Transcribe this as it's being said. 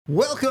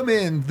Welcome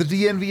in the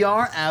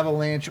DNVR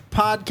Avalanche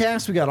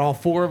Podcast. We got all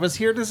four of us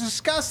here to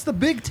discuss the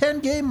Big Ten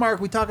game mark.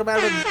 We talk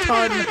about it a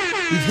ton.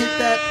 We've hit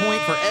that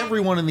point for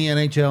everyone in the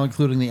NHL,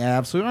 including the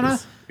Avs. So we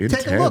want to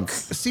take a look,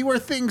 see where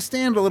things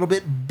stand a little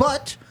bit.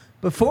 But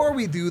before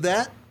we do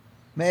that,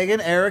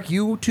 Megan, Eric,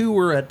 you two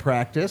were at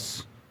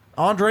practice.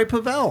 Andre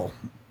Pavel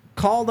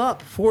called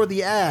up for the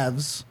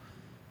Avs.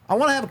 I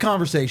want to have a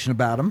conversation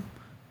about him.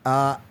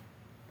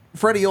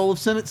 Freddie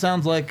Olofsson, it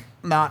sounds like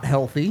not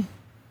healthy.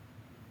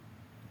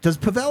 Does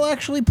Pavel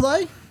actually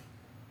play?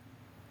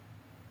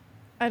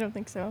 I don't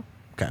think so.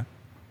 Okay.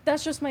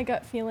 That's just my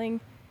gut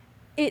feeling.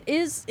 It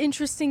is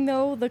interesting,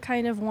 though, the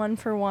kind of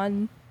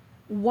one-for-one.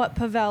 What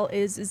Pavel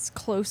is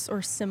close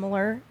or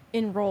similar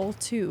in role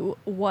to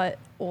what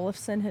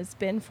Olofsson has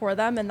been for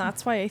them. And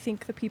that's why I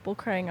think the people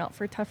crying out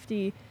for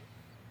Tufte,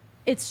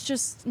 it's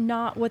just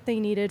not what they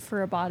needed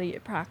for a body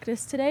at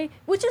practice today,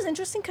 which is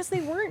interesting because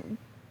they weren't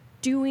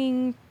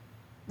doing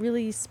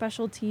really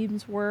special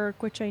teams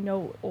work, which I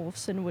know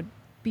Olofsson would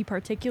be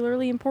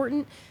particularly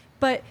important,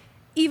 but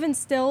even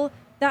still,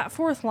 that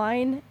fourth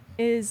line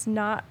is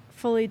not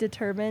fully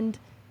determined.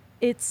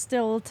 It's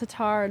still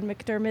Tatar and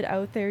McDermott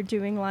out there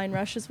doing line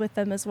rushes with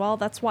them as well.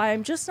 That's why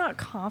I'm just not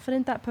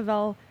confident that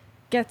Pavel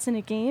gets in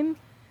a game,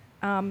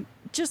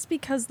 just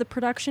because the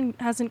production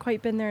hasn't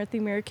quite been there at the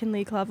American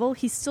League level.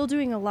 He's still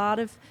doing a lot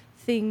of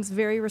things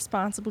very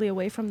responsibly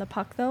away from the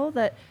puck, though,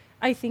 that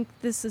I think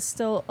this is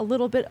still a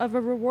little bit of a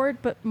reward,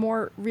 but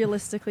more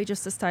realistically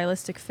just a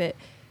stylistic fit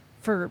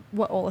for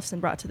what Olofsson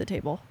brought to the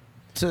table.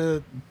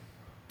 To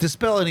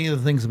dispel any of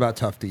the things about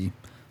Tufte,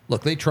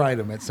 look, they tried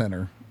him at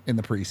center in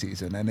the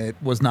preseason, and it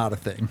was not a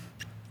thing.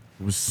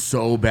 It was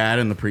so bad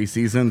in the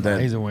preseason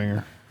that he's a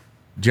winger.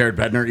 Jared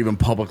Bednar even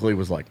publicly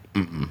was like,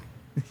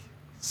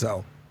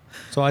 So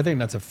I think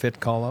that's a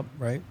fit call-up,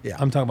 right? Yeah.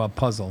 I'm talking about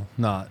puzzle,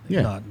 not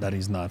that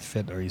he's not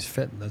fit or he's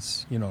fit.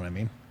 That's, you know what I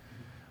mean?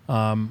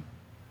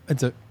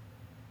 It's a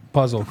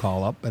puzzle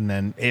call-up, and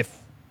then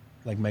if,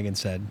 like Megan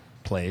said,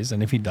 plays,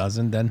 and if he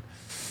doesn't, then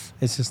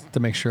it's just to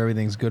make sure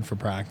everything's good for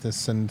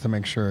practice and to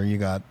make sure you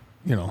got,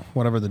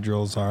 whatever the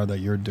drills are that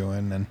you're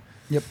doing, and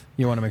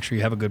you want to make sure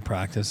you have a good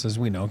practice, as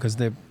we know, because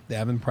they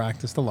haven't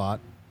practiced a lot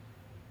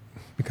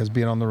because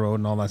being on the road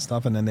and all that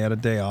stuff, and then they had a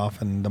day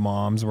off and the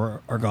moms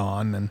are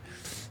gone, and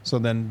so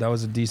then that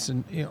was a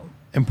decent,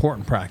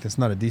 important practice,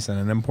 not a decent,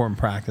 an important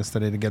practice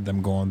today to get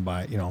them going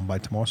by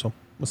tomorrow. So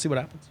we'll see what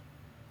happens.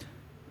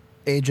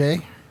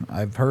 AJ,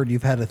 I've heard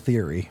you've had a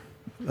theory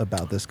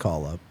about this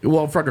call-up.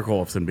 well, Fredrik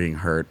Olofsson being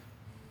hurt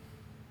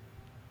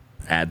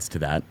adds to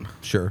that.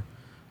 Sure.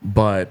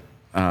 But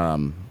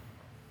I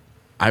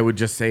would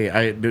just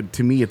say,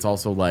 to me, it's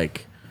also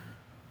like,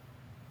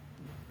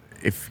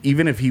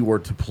 even if he were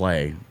to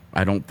play,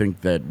 I don't think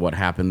that what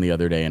happened the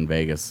other day in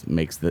Vegas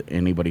makes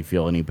anybody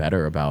feel any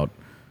better about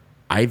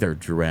either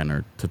Drouin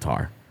or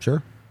Tatar.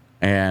 Sure.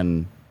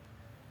 And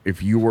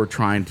if you were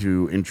trying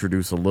to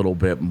introduce a little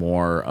bit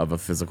more of a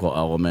physical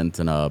element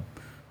and a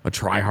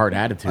try-hard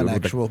attitude, an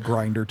actual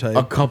grinder type,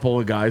 a couple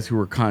of guys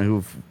who've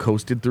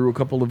coasted through a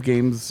couple of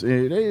games,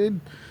 it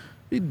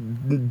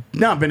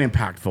not been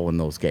impactful in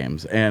those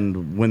games.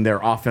 And when their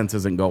offense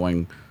isn't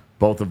going,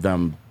 both of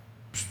them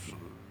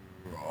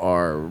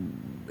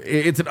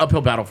it's an uphill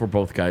battle for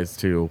both guys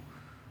to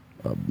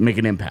make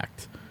an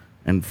impact.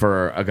 And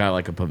for a guy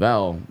like a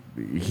Pavel,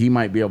 he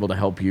might be able to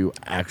help you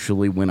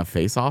actually win a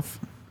face-off.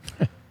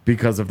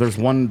 Because if there's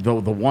the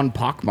one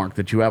pockmark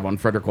that you have on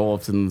Fredrik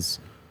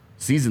Olofsson's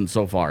season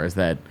so far is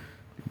that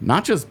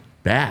not just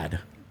bad,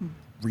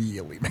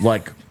 really bad,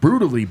 like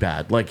brutally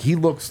bad. Like, he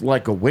looks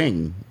like a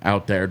wing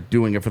out there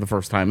doing it for the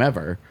first time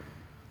ever.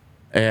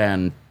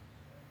 And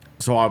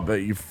so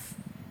if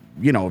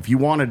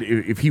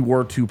he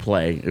were to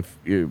play,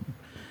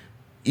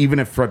 even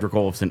if Fredrik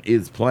Olofsson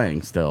is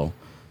playing still,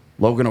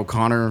 Logan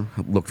O'Connor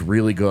looked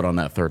really good on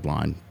that third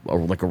line, or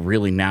like a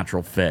really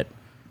natural fit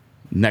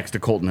next to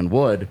Colton and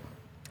Wood.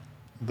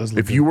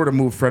 If you were to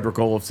move Fredrik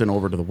Olofsson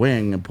over to the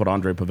wing and put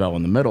Andre Pavel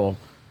in the middle,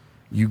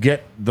 you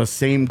get the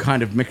same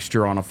kind of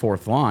mixture on a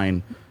fourth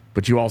line,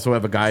 but you also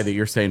have a guy that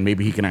you're saying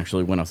maybe he can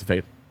actually win us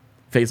a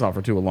face-off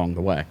or two along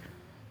the way.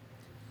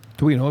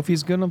 Do we know if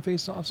he's good on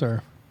face-offs,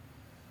 or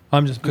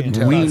I'm just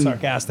being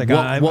sarcastic?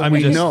 What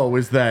we know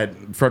is that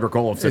Fredrik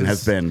Olofsson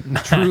has been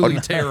truly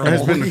terrible.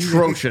 Has been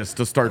atrocious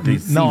to start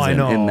these season. No, I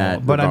know, in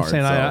that but regard, I'm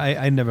saying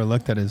I never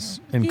looked at his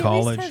in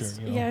college, has,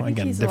 or I think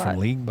again, he's different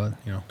league, but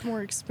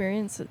more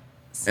experience.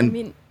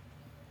 And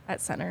at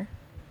center,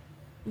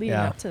 leading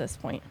up to this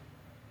point.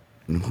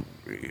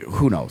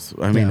 Who knows?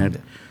 I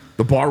mean,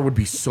 the bar would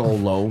be so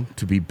low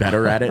to be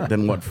better at it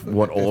than what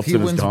Olofsson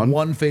has done.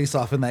 One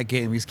face-off in that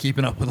game, he's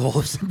keeping up with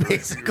Olofsson,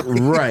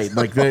 basically. Right,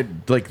 like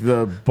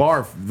the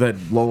bar that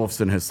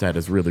Olofsson has set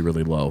is really,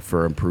 really low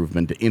for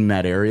improvement in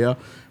that area.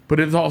 But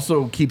it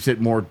also keeps it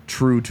more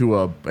true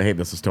to hey,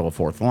 this is still a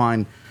fourth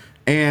line,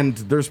 and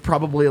there's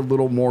probably a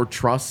little more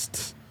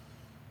trust.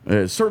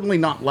 Certainly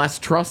not less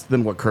trust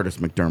than what Curtis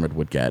McDermott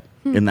would get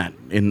in that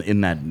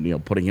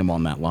putting him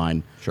on that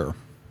line. Sure.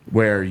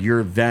 where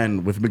you're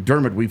then with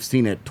McDermott, we've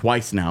seen it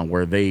twice now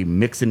where they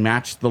mix and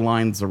match the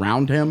lines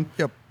around him.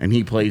 Yep. And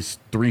he plays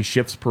 3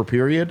 shifts per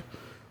period.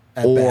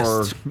 At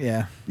best.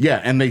 Yeah. Yeah,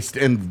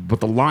 but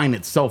the line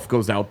itself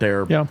goes out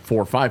there 4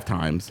 or 5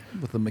 times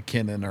With a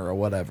McKinnon or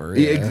whatever.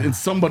 and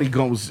somebody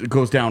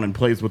goes down and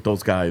plays with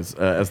those guys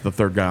as the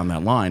third guy on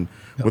that line.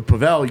 Yep. With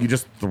Pavel, you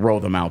just throw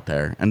them out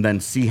there and then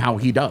see how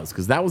he does,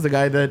 because that was the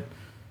guy that,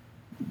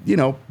 you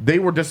know, they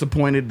were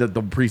disappointed that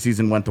the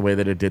preseason went the way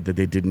that it did, that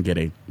they didn't get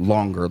a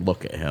longer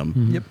look at him.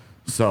 Mm-hmm. Yep.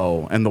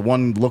 So, and the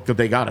one look that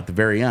they got at the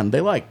very end,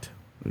 they liked.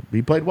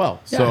 He played well.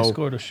 Yeah, I so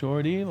scored a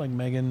shorty like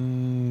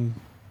Megan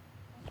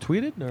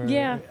tweeted or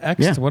X'd?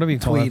 Yeah. Whatever you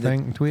call Tweeted. that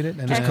thing. Tweeted.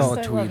 And Just X'd, call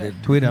I it love tweeted.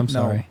 it. Tweeted, I'm No,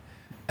 sorry.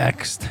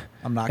 X'd.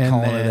 I'm not And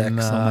calling it then,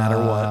 X no matter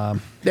what.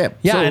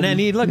 Yeah, So, and then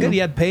he looked good. He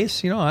had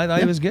pace. You know,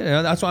 I was good.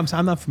 That's why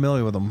I'm not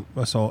familiar with him.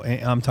 So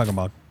I'm talking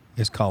about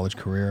his college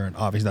career, and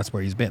obviously that's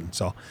where he's been.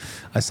 So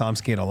I saw him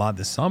skate a lot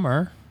this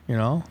summer. You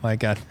know,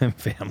 like at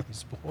family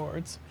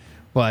sports,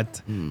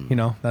 but you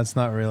know that's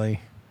not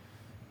really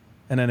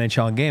an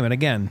NHL game. And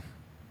again,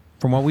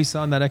 from what we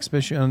saw in that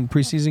exhibition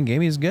preseason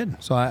game, he's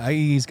good. So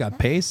he's got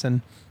pace,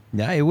 and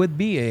yeah, it would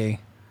be a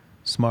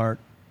smart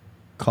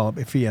call up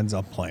if he ends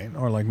up playing.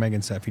 Or like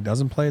Megan said, if he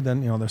doesn't play,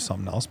 then you know there's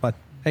something else. But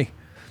hey,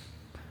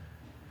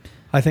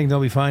 I think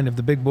they'll be fine. If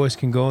the big boys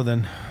can go,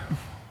 then I'm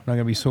not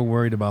gonna be so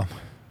worried about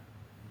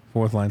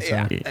fourth line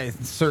center.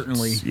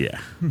 Certainly. Yeah.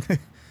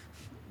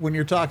 When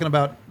you're talking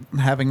about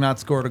having not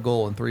scored a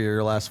goal in 3 of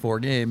your last 4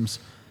 games,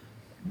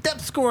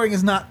 depth scoring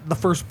is not the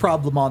first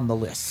problem on the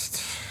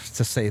list,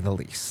 to say the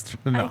least.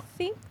 No. I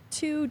think,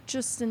 too,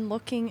 just in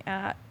looking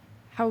at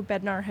how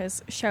Bednar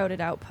has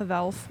shouted out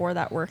Pavel for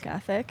that work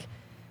ethic,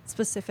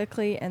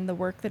 specifically, and the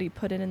work that he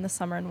put in the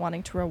summer and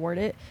wanting to reward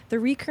it, the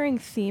recurring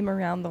theme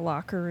around the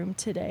locker room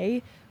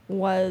today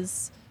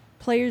was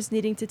players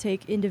needing to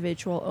take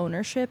individual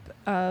ownership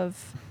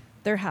of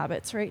their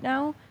habits right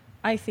now.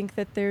 I think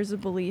that there's a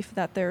belief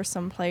that there are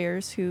some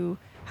players who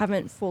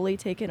haven't fully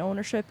taken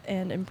ownership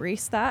and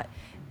embraced that.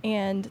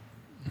 And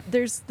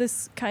there's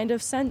this kind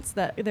of sense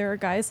that there are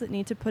guys that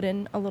need to put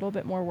in a little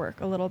bit more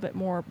work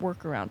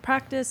around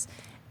practice,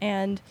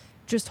 and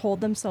just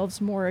hold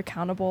themselves more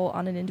accountable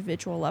on an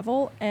individual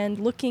level. And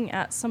looking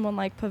at someone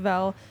like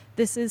Pavel,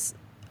 this is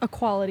a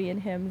quality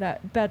in him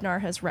that Bednar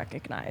has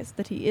recognized,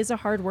 that he is a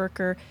hard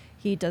worker.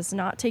 He does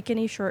not take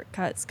any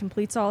shortcuts,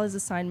 completes all his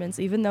assignments,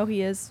 even though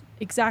he is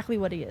exactly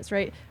what he is,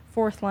 right?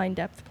 4th line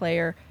depth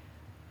player.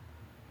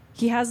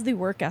 He has the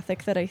work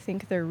ethic that I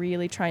think they're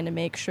really trying to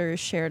make sure is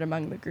shared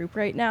among the group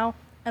right now.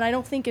 And I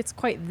don't think it's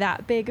quite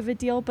that big of a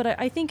deal, but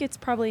I think it's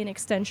probably an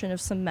extension of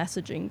some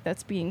messaging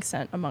that's being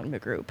sent among the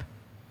group.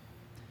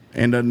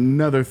 And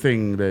another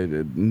thing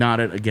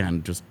that,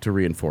 again, just to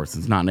reinforce,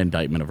 it's not an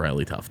indictment of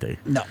Riley Tufte.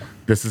 No.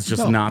 This is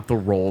just not the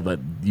role that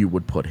you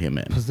would put him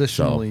in.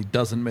 Positionally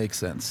doesn't make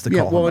sense to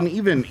Yeah, call well, him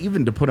and up.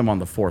 even to put him on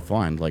the 4th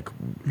line, like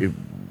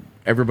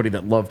everybody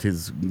that loved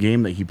his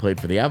game that he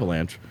played for the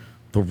Avalanche,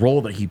 the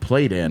role that he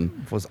played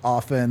in Was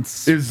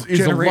offense is a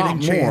generating lot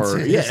more.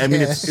 chances. Yeah, I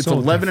mean, it's So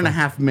 11 and a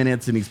half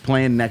minutes, and he's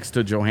playing next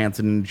to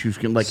Johansson and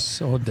Shushkin. Like,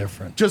 So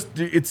different.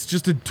 it's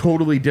just a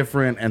totally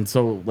different. And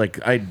so, like,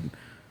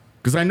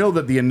 because I know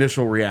that the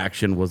initial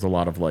reaction was a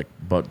lot of like,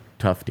 but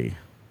Tufte.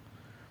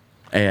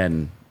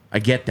 And I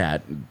get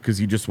that, because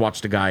you just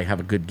watched a guy have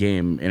a good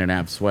game in an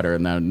Avs sweater,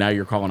 and now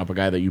you're calling up a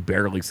guy that you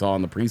barely saw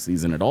in the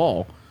preseason at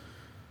all.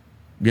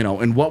 You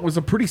know, and what was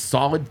a pretty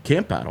solid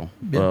camp battle,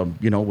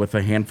 you know, with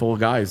a handful of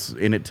guys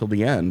in it till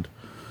the end.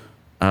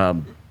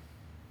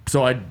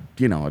 So I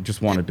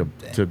just wanted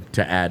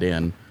to add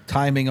in.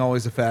 Timing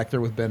always a factor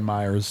with Ben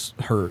Myers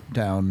hurt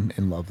down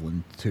in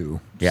Loveland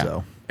too. Yeah.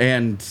 So.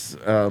 And,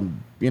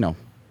 you know,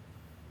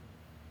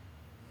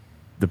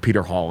 the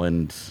Peter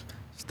Holland.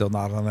 Still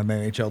not on an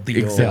NHL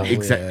deal.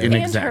 Exactly. And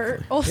Exactly.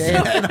 hurt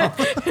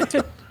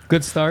also.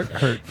 Good start,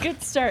 hurt.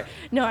 Good start.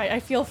 No, I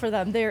feel for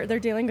them. They're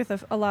dealing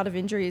with a lot of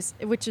injuries,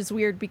 which is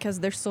weird because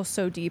they're still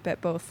so deep at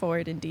both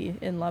forward and D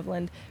in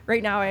Loveland.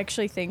 Right now, I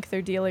actually think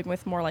they're dealing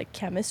with more like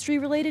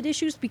chemistry-related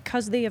issues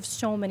because they have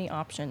so many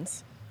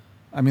options.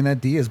 I mean, that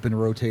D has been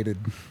rotated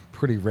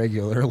pretty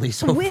regularly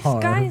so with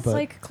far. guys but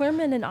like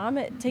Klerman and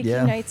Amit taking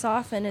nights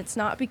off, and it's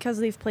not because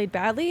they've played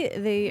badly.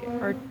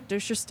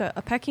 There's just a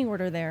pecking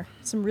order there.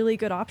 Some really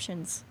good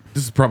options.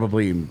 This is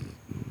probably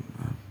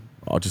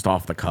just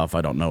off the cuff. I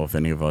don't know if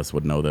any of us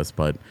would know this,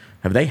 but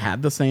have they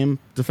had the same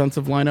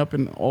defensive lineup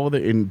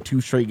in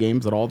 2 straight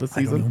games at all this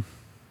I don't season?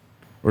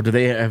 know. Or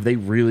have they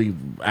really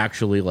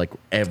actually like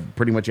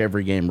pretty much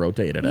every game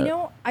rotated it? You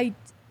know,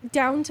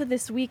 down to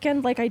this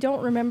weekend, like I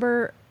don't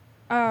remember.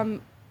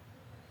 I'm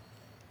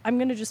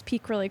gonna just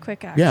peek really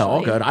quick. Actually, Yeah,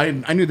 all good. I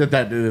knew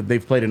that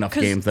they've played enough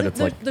games that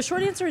it's like the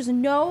short answer is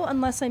no,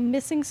 unless I'm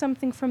missing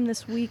something from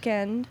this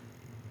weekend.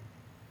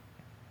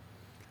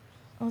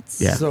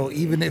 Yeah. So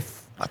even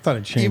if I thought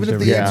it changed. Even if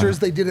every the year. answer is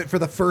they did it for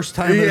the first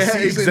time of the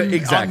season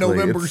exactly. on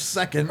November It's-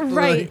 2nd.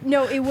 Right.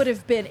 No, it would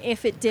have been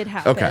if it did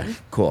happen. okay,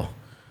 cool.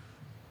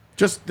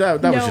 Just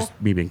that was No.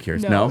 just me being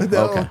curious. No. No?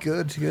 No, Okay.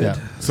 good. Yeah.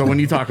 So when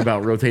you talk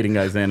about rotating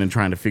guys in and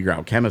trying to figure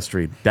out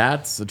chemistry,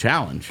 that's a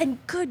challenge. And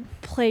good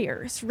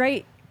players,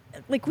 right?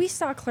 Like we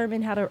saw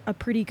Clermont had a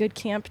pretty good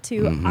camp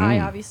too. I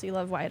obviously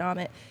love Wyatt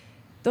Omit.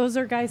 Those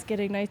are guys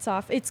getting nights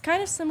off. It's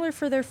kind of similar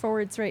for their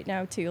forwards right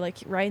now too. Like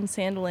Ryan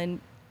Sandelin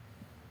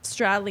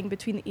straddling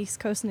between the East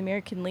Coast and the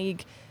American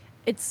League.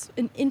 It's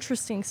an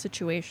interesting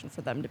situation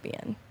for them to be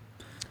in.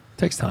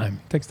 Takes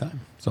time.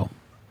 So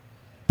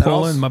That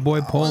Poland, also- my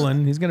boy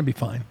Poland, he's gonna be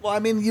fine. Well, I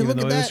mean, you Even look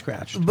though at he was that,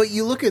 scratched. but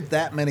you look at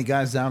that many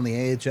guys down in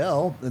the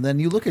AHL, and then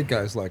you look at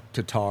guys like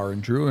Tatar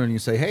and Drew, and you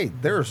say, hey,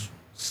 there's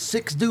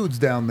 6 dudes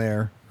down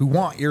there who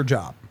want your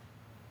job.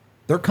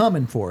 They're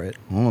coming for it.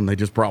 Oh, and they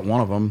just brought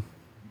one of them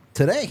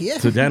Today, yeah.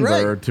 to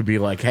Denver right. to be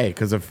like, hey,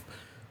 because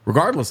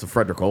regardless of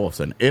Fredrik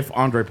Olofsson, if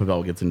Andre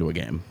Pavel gets into a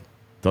game,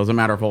 doesn't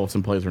matter if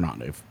Olofsson plays or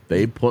not, if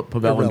they put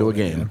Pavel into a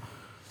Irrelevant, game,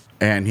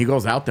 and he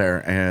goes out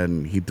there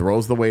and he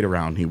throws the weight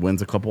around, he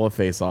wins a couple of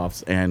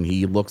faceoffs, and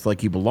he looks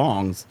like he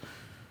belongs,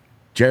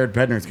 Jared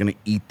Bednar's going to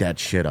eat that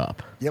shit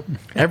up. Yep.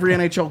 Every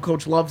NHL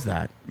coach loves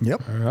that.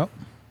 Yep. Yep.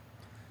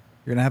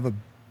 You're going to have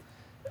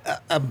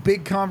a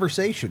big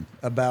conversation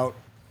about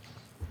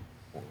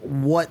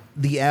what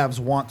the Avs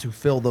want to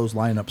fill those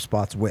lineup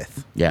spots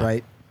with. Yeah.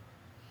 Right?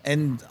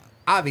 And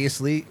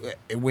obviously,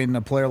 when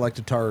a player like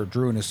Tatar or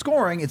Druin is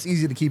scoring, it's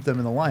easy to keep them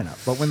in the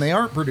lineup. But when they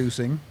aren't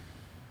producing,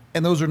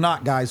 and those are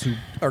not guys who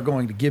are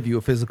going to give you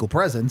a physical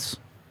presence,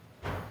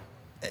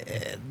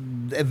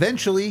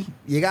 eventually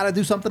you got to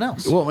do something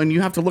else. Well, and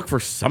you have to look for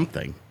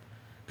something.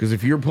 Because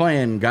if you're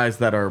playing guys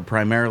that are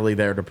primarily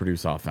there to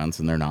produce offense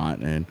and they're not,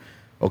 and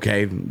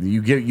okay,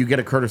 you get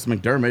a Curtis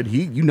McDermott,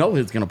 he's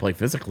going to play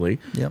physically,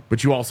 Yep.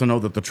 but you also know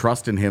that the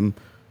trust in him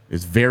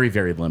is very,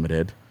 very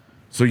limited.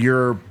 So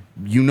you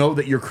know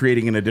that you're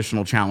creating an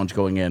additional challenge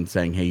going in,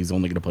 saying, hey, he's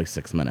only going to play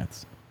 6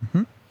 minutes.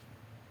 Mm-hmm.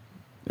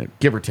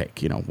 Give or take,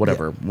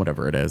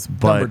 whatever it is.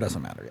 Number But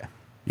doesn't matter, yeah.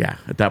 yeah,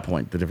 at that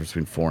point, the difference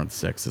between 4 and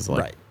 6 is like,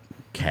 Right.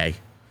 okay.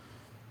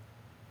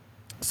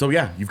 So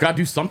yeah, you've got to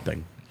do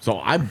something. So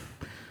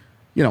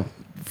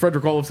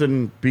Fredrik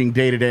Olofsson being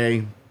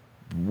day-to-day,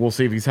 we'll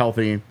see if he's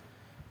healthy.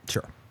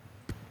 Sure.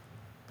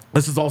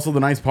 This is also the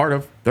nice part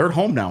of they're at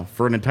home now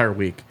for an entire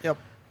week. Yep.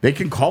 They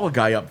can call a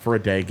guy up for a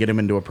day, get him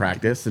into a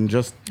practice, and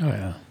just, Oh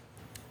yeah.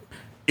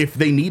 if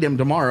they need him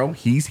tomorrow,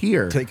 he's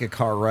here. Take a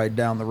car ride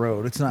down the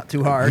road. It's not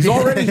too hard. He's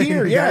already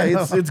here. Yeah, I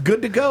know. it's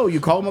good to go. You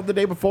call him up the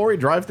day before. He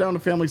drives down to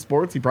Family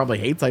Sports. He probably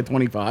hates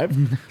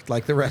I-25.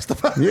 Like the rest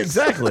of us. Yeah,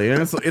 exactly.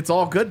 And it's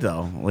all good,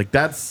 though. Like,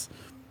 that's,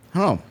 I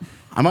don't know.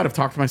 I might have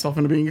talked myself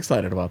into being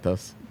excited about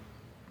this.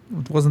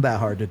 It wasn't that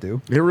hard to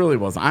do. It really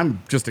was.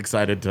 I'm just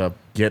excited to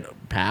get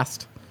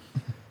past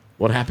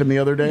what happened the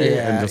other day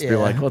and just be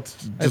like,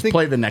 let's just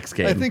play the next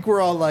game. I think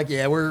we're all like,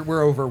 yeah,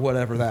 we're over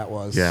whatever that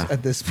was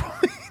at this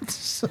point.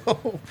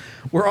 So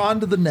we're on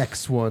to the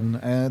next one,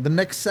 the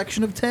next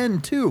section of 10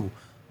 too.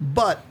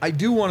 But I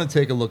do want to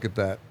take a look at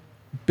that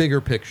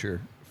bigger picture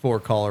for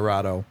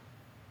Colorado.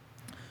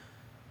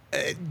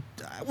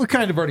 We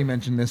kind of already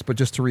mentioned this, but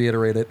just to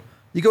reiterate it,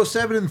 you go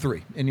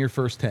 7-3 in your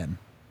first 10.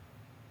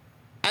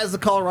 As the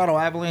Colorado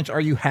Avalanche,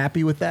 are you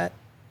happy with that?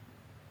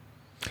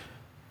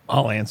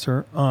 I'll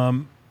answer.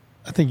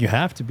 I think you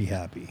have to be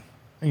happy.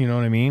 You know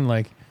what I mean?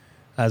 Like,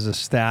 as a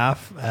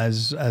staff,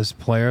 as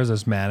players,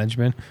 as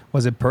management,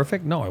 was it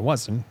perfect? No, it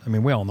wasn't. I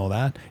mean, we all know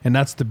that, and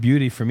that's the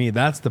beauty for me.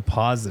 That's the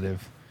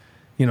positive,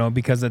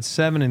 because at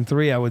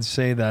 7-3, I would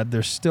say that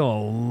there's still a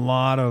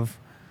lot of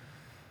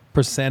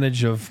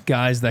percentage of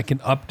guys that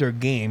can up their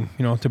game,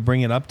 to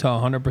bring it up to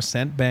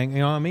 100%. Bang, you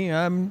know what I mean?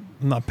 I'm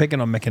not picking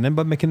on McKinnon,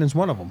 but McKinnon's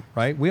one of them,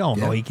 right? We all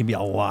know he can be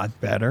a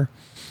lot better.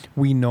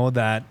 We know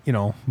that,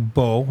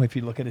 Bo, if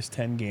you look at his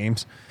 10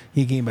 games,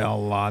 he can be a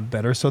lot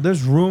better. So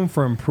there's room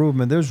for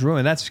improvement. There's room,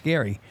 and that's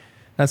scary.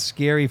 That's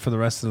scary for the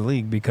rest of the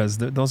league because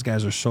those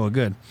guys are so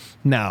good.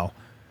 Now,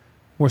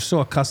 we're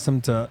so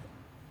accustomed to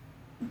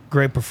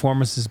great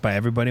performances by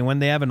everybody. When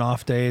they have an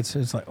off day,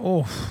 it's like,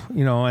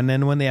 and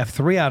then when they have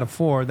 3 out of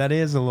 4, that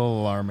is a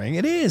little alarming.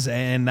 It is,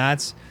 and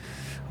that's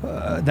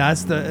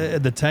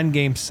the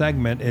 10-game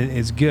segment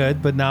is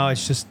good, but now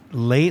it's just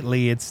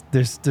lately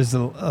there's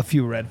a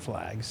few red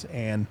flags,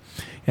 and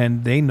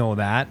they know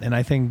that, and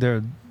I think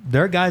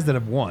they're guys that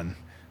have won.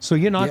 So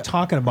you're not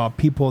talking about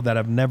people that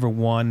have never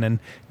won and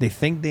they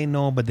think they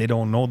know, but they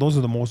don't know. Those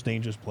are the most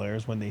dangerous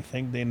players when they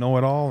think they know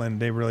it all and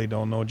they really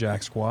don't know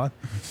jack squat.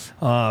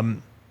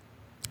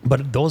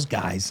 But those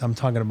guys, I'm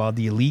talking about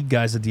the elite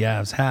guys that the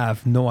Avs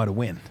have, know how to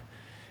win.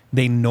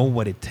 They know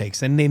what it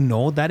takes, and they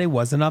know that it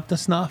wasn't up to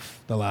snuff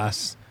the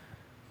last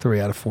 3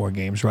 out of 4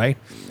 games, right?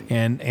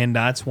 And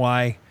that's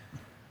why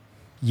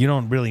you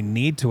don't really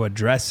need to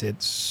address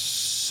it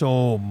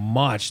so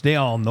much. They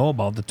all know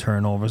about the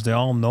turnovers. They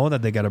all know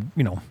that they got to,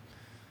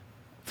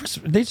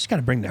 they just got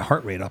to bring their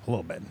heart rate up a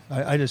little bit.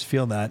 I just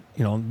feel that,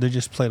 they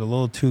just played a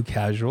little too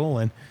casual,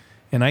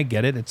 and I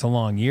get it. It's a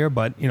long year,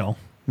 but,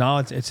 now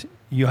it's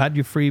you had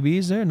your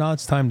freebies there. Now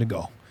it's time to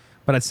go.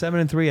 But at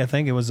 7-3, I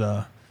think it was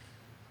a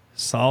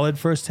solid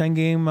first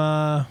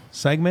 10-game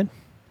segment.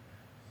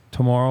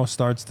 Tomorrow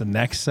starts the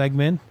next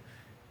segment.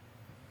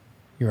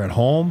 You're at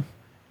home.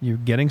 You're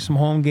getting some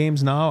home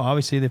games now.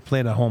 Obviously, they've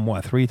played at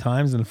home, 3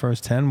 times in the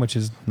first 10, which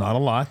is not a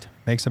lot.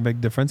 Makes a big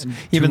difference.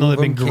 Even though they've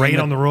been great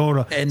on the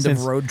road. End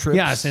of road trips.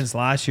 Yeah, since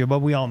last year. But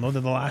we all know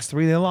that the last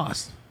 3 they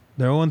lost.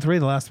 They're 0-3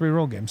 the last 3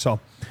 road games. So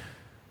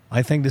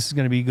I think this is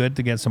going to be good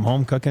to get some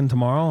home cooking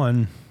tomorrow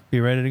and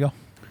be ready to go.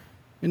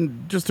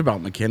 And just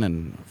about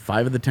McKinnon,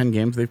 5 of the 10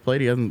 games they've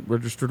played, he hasn't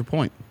registered a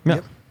point. Yeah.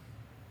 Yep.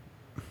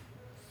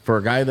 For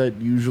a guy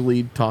that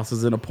usually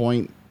tosses in a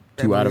point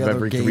 2 out of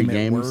every 3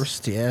 games.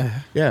 Worst, yeah.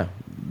 Yeah.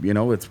 You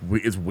know, it's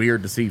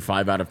weird to see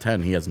 5 out of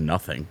 10. He has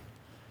nothing.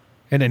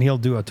 And then he'll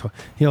go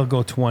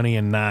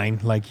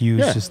 20-9 like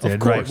Hughes just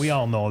did, right? We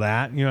all know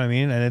that, you know what I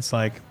mean? And it's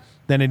like,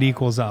 then it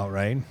equals out,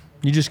 right?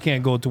 You just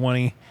can't go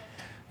 20,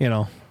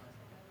 that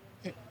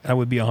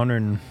would be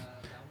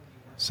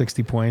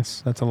 160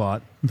 points. That's a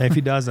lot. If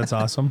he does, that's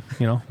awesome,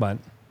 but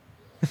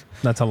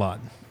that's a lot.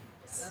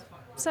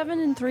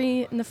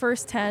 7-3 in the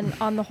first 10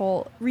 on the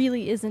whole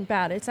really isn't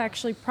bad. It's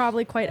actually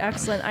probably quite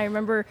excellent. I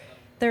remember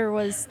there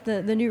was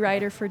the new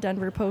writer for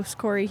Denver Post,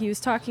 Corey. He was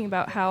talking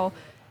about how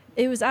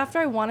it was after,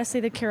 I want to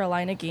say, the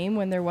Carolina game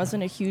when there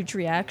wasn't a huge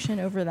reaction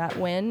over that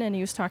win. And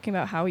he was talking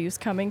about how he was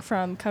coming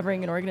from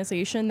covering an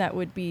organization that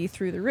would be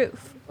through the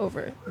roof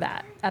over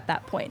that at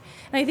that point.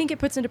 And I think it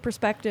puts into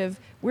perspective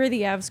where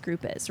the Avs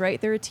group is,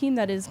 right? They're a team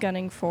that is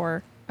gunning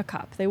for a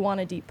cup. They want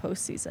a deep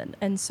postseason.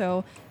 And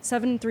so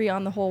 7-3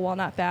 on the whole, while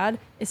not bad,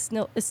 is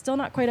still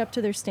not quite up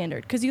to their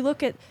standard. Because you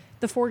look at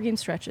the 4-game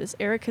stretches,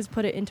 Eric has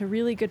put it into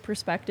really good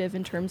perspective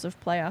in terms of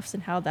playoffs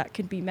and how that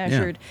could be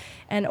measured.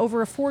 Yeah. And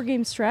over a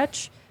 4-game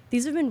stretch,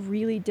 these have been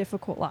really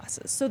difficult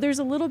losses. So there's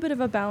a little bit of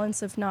a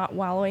balance of not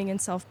wallowing in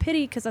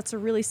self-pity, because that's a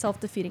really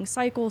self-defeating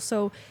cycle.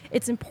 So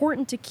it's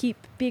important to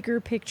keep bigger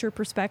picture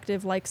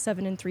perspective, like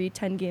 7-3,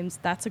 10 games.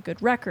 That's a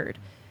good record.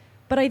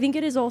 But I think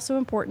it is also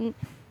important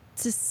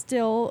to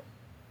still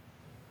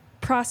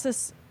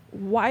process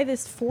why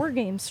this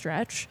 4-game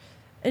stretch,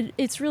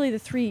 it's really the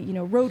 3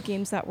 road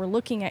games that we're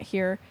looking at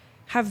here,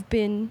 have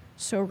been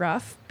so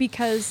rough.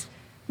 Because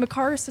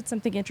Makar said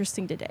something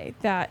interesting today,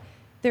 that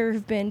there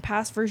have been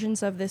past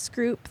versions of this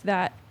group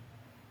that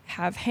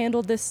have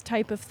handled this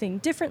type of thing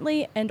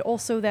differently, and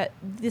also that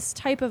this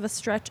type of a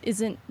stretch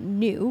isn't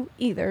new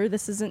either.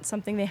 This isn't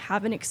something they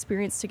haven't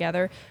experienced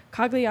together.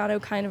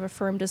 Cogliano kind of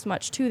affirmed as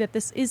much too, that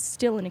this is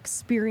still an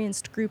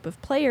experienced group of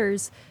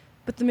players,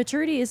 but the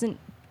maturity isn't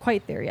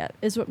quite there yet,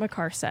 is what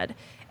Makar said.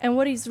 And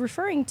what he's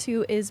referring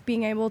to is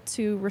being able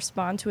to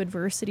respond to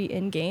adversity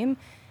in game.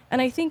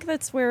 And I think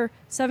that's where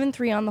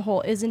 7-3 on the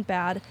whole isn't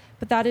bad,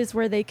 but that is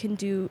where they can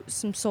do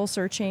some soul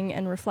searching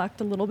and reflect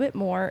a little bit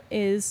more.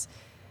 Is,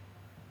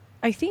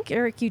 I think,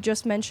 Eric, you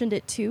just mentioned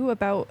it too,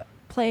 about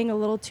playing a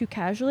little too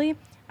casually.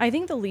 I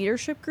think the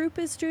leadership group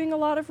is doing a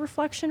lot of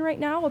reflection right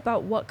now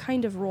about what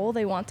kind of role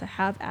they want to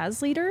have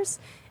as leaders,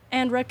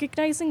 and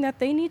recognizing that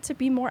they need to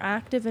be more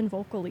active and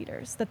vocal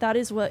leaders, that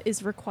is what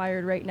is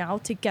required right now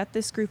to get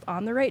this group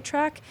on the right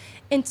track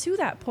and to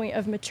that point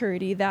of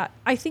maturity that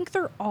I think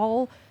they're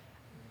all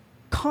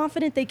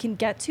confident they can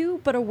get to,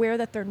 but aware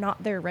that they're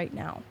not there right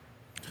now.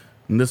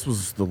 And this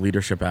was the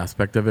leadership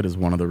aspect of it, is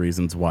one of the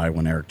reasons why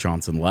when Eric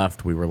Johnson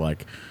left, we were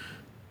like,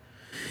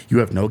 you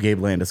have no Gabe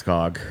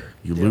Landeskog,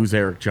 you lose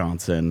Eric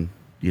Johnson,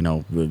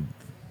 a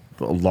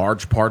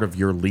large part of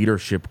your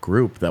leadership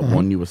group that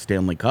won you a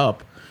Stanley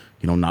Cup.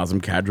 Nazem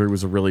Kadri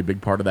was a really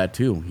big part of that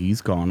too. He's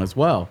gone as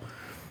well.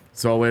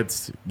 So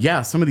it's,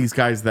 some of these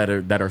guys that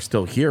are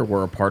still here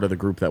were a part of the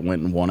group that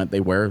went and won it. They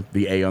wear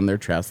the A on their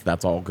chest.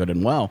 That's all good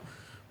and well.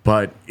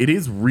 But it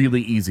is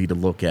really easy to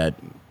look at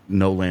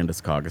no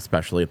Landeskog,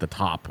 especially at the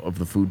top of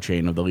the food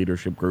chain of the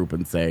leadership group,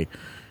 and say,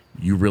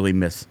 you really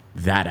miss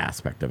that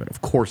aspect of it.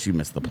 Of course you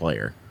miss the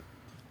player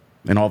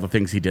and all the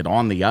things he did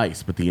on the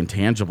ice, but the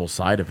intangible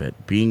side of it,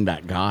 being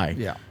that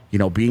guy,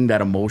 being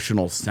that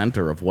emotional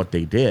center of what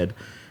they did,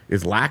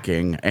 is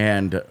lacking.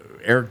 And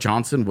Eric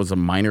Johnson was a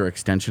minor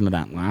extension of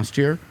that last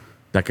year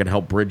that could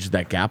help bridge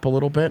that gap a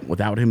little bit.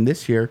 Without him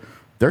this year,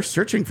 they're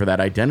searching for that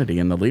identity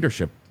in the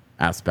leadership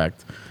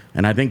aspect.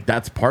 And I think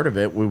that's part of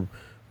it.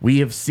 We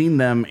have seen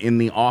them in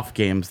the off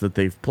games that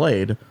they've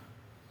played.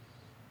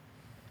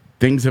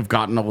 Things have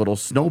gotten a little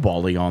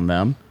snowbally on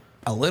them.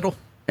 A little.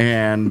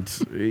 And,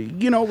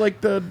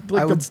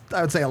 I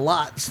would say a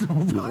lot.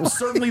 Snowball.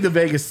 Certainly the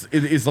Vegas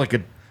is like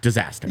a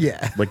disaster.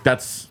 Yeah. Like,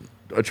 that's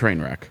a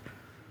train wreck.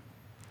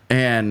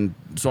 And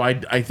so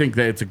I think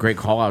that it's a great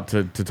call out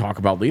to talk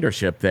about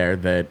leadership there,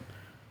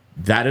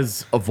 that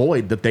is a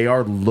void that they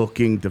are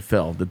looking to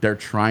fill, that they're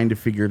trying to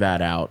figure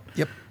that out.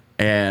 Yep.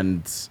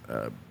 And,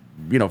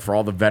 for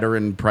all the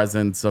veteran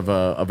presence of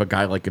a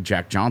guy like a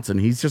Jack Johnson,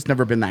 he's just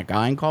never been that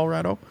guy in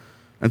Colorado.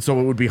 And so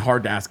it would be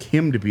hard to ask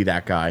him to be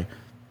that guy.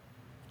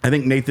 I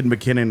think Nathan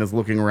McKinnon is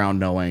looking around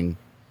knowing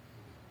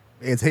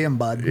it's him,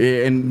 bud.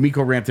 And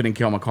Mikko Rantanen and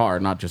Cale Makar,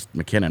 not just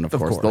McKinnon, of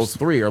course. Those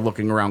 3 are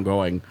looking around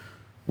going,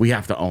 we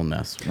have to own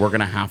this. We're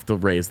going to have to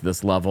raise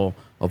this level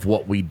of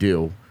what we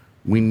do.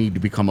 We need to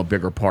become a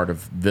bigger part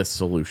of this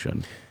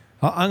solution.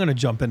 I'm going to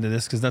jump into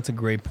this because that's a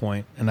great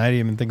point, and I didn't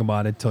even think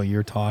about it till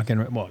you're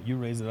talking. Well, you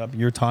raised it up.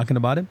 You're talking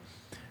about it.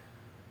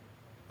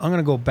 I'm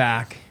going to go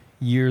back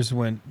years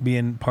when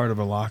being part of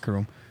a locker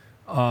room,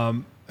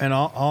 and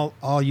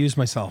I'll use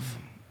myself.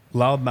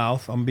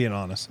 Loudmouth. I'm being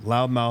honest.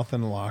 Loudmouth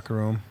in the locker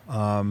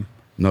room.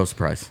 No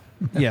surprise.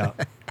 Yeah.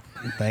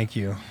 Thank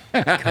you.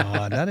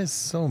 God, that is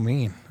so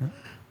mean.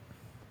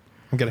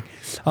 I'm kidding.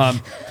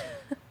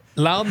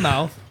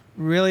 Loudmouth.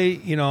 Really,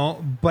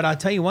 but I'll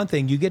tell you one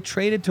thing. You get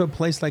traded to a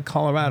place like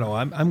Colorado.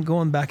 I'm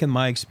going back in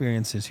my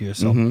experiences here.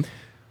 So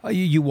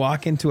you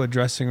walk into a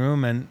dressing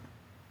room, and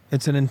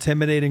it's an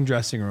intimidating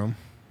dressing room.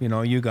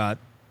 You got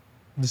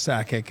the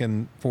Sakic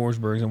and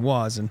Forsbergs and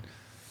Waz,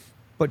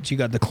 but you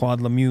got the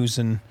Claude Lemieux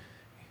and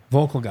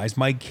vocal guys,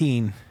 Mike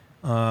Keane.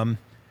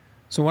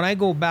 So when I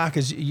go back,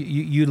 is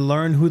you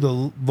learn who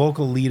the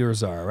vocal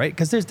leaders are, right?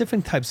 Because there's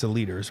different types of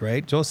leaders,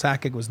 right? Joe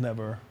Sakic was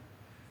never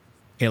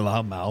a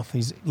loudmouth.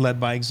 He's led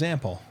by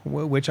example,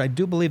 which I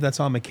do believe that's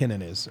all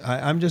McKinnon is.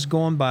 I'm just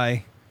going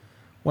by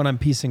what I'm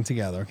piecing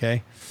together,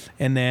 okay?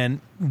 And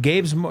then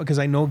Gabe's, because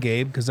I know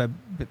Gabe, because I've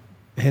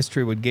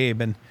history with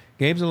Gabe, and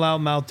Gabe's a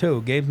loudmouth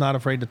too. Gabe's not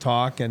afraid to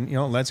talk, and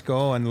let's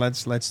go and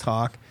let's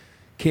talk.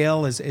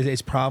 Kale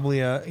is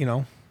probably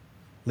a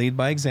lead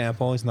by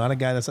example. He's not a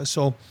guy that's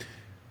so.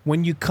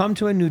 When you come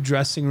to a new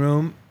dressing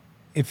room,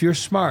 if you're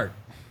smart,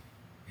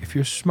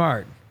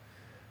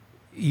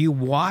 you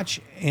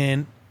watch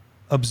and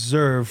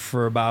observe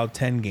for about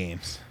 10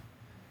 games.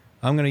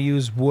 I'm going to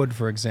use Wood,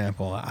 for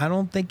example. I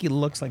don't think he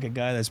looks like a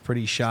guy that's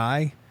pretty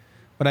shy,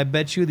 but I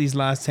bet you these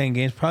last 10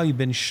 games probably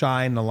been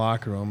shy in the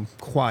locker room,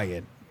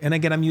 quiet. And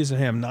again, I'm using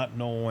him, not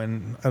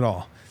knowing at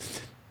all.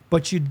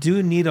 But you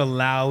do need a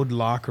loud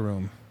locker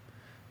room.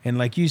 And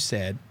like you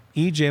said,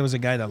 EJ was a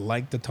guy that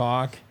liked to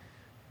talk.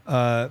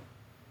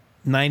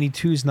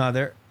 92's not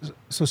there.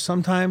 So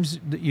sometimes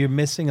you're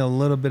missing a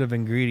little bit of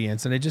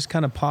ingredients. And it just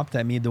kind of popped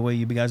at me the way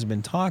you guys have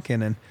been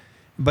talking.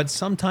 But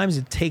sometimes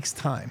it takes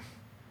time.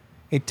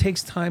 It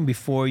takes time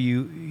before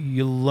you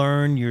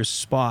learn your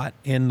spot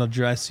in the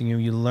dressing room.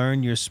 You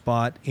learn your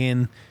spot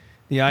in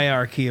the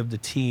hierarchy of the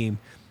team.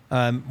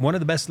 One of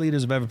the best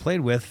leaders I've ever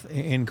played with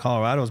in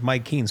Colorado is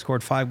Mike Keane,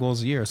 scored 5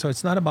 goals a year. So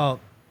it's not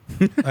about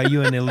are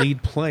you an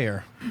elite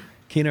player.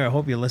 Keener, I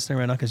hope you're listening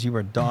right now because you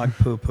were dog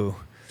poo-poo.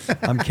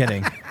 I'm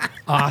kidding.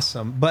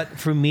 Awesome. But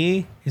for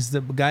me, is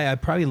the guy I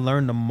probably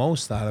learned the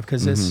most out of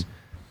because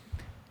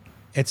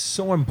it's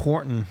so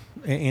important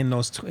in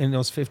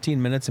those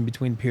 15 minutes in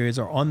between periods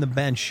or on the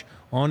bench,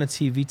 on a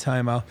TV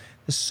timeout.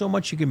 There's so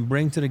much you can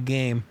bring to the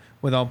game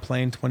without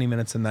playing 20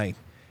 minutes a night.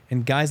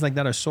 And guys like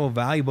that are so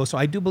valuable. So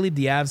I do believe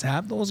the Avs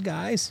have those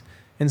guys.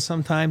 And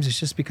sometimes it's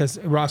just because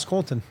Ross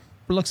Colton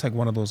looks like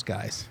one of those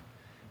guys.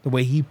 The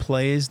way he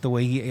plays,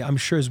 I'm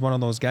sure is one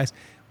of those guys.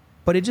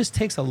 But it just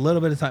takes a little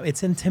bit of time.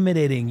 It's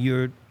intimidating.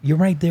 You're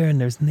right there,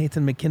 and there's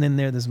Nathan McKinnon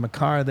there. There's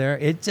Makar there.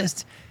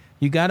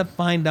 You got to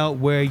find out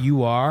where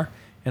you are.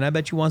 And I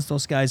bet you once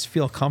those guys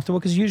feel comfortable,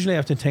 because usually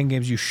after 10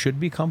 games you should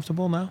be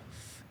comfortable now,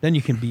 then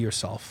you can be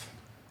yourself.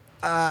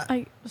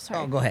 Sorry.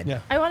 Oh, go ahead.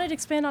 Yeah. I wanted to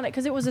expand on it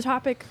because it was a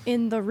topic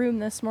in the room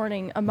this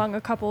morning among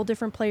a couple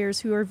different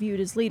players who are viewed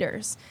as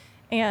leaders.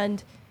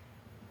 And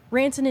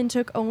Rantanen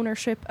took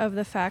ownership of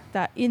the fact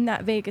that in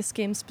that Vegas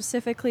game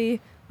specifically,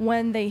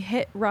 when they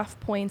hit rough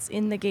points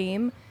in the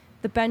game,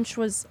 the bench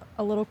was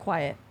a little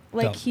quiet.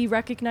 He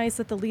recognized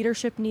that the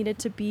leadership needed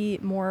to be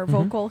more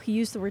vocal. He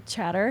used the word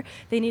chatter.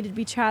 They needed to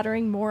be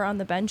chattering more on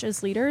the bench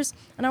as leaders.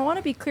 And I want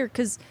to be clear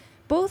because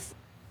both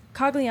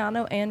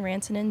Cogliano and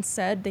Rantanen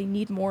said they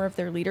need more of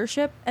their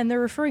leadership, and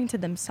they're referring to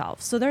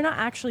themselves. So they're not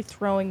actually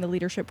throwing the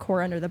leadership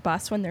core under the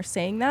bus when they're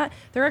saying that.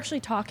 They're actually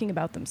talking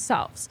about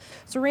themselves.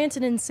 So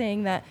Rantanen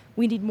saying that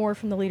we need more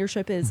from the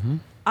leadership is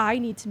I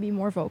need to be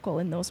more vocal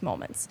in those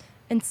moments.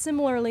 And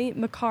similarly,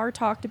 Makar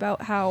talked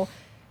about how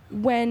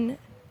when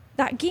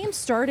that game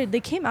started, they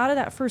came out of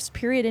that first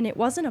period, and it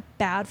wasn't a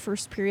bad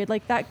first period.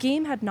 That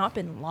game had not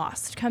been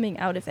lost coming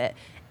out of it.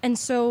 And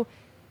so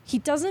he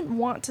doesn't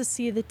want to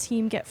see the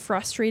team get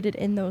frustrated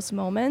in those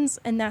moments,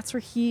 and that's where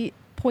he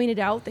pointed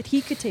out that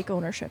he could take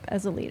ownership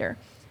as a leader.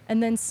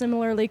 And then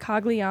similarly,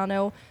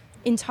 Cogliano,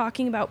 in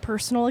talking about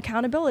personal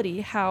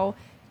accountability, how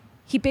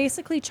he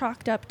basically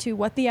chalked up to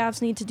what the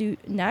Avs need to do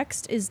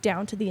next is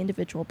down to the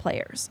individual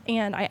players.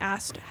 And I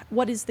asked,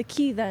 what is the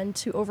key then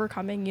to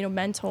overcoming,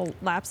 mental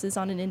lapses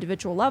on an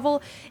individual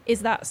level?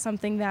 Is that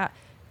something that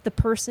the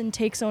person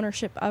takes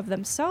ownership of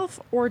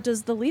themselves, or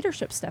does the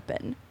leadership step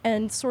in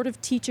and sort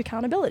of teach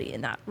accountability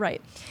in that,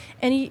 right?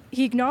 And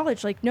he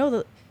acknowledged,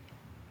 no,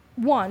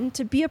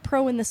 to be a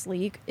pro in this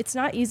league, it's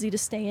not easy to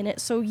stay in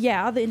it. So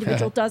yeah, the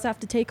individual does have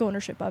to take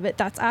ownership of it.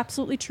 That's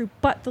absolutely true.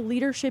 But the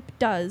leadership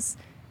does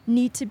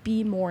need to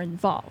be more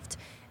involved.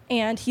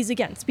 And he's,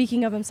 again,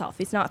 speaking of himself.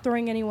 He's not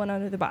throwing anyone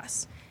under the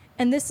bus.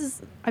 And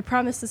I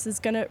promise this is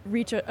going to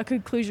reach a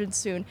conclusion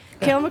soon.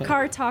 Cale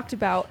Makar talked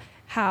about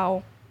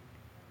how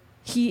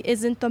he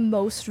isn't the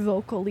most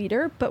vocal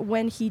leader, but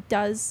when he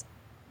does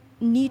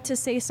need to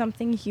say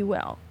something, he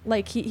will.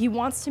 He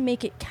wants to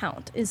make it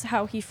count, is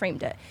how he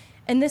framed it.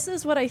 And this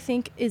is what I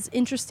think is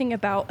interesting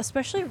about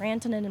especially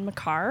Rantanen and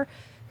Makar,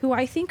 who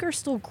I think are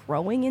still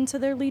growing into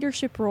their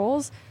leadership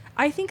roles.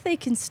 I think they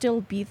can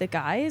still be the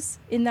guys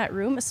in that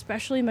room,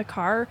 especially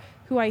Makar,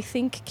 who I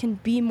think can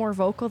be more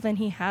vocal than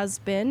he has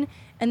been.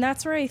 And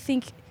that's where I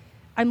think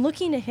I'm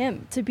looking to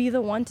him to be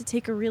the one to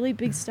take a really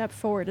big step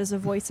forward as a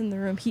voice in the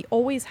room. He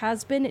always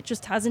has been. It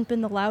just hasn't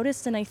been the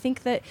loudest. And I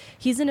think that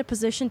he's in a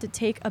position to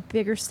take a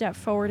bigger step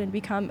forward and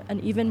become an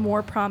even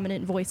more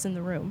prominent voice in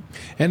the room.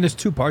 And there's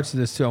two parts to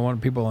this, too. I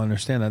want people to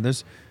understand that.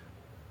 There's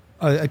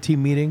a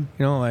team meeting,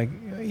 like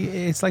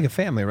it's like a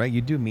family, right?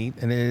 You do meet.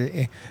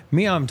 And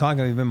I'm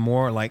talking even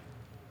more like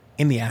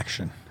in the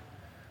action.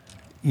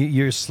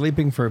 You're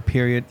sleeping for a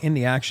period in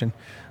the action.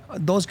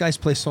 Those guys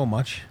play so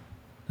much,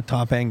 the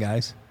top end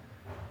guys.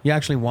 You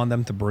actually want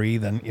them to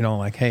breathe and,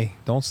 like, hey,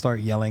 don't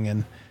start yelling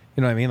and,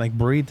 you know what I mean? Like,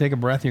 breathe, take a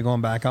breath, you're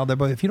going back out there.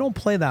 But if you don't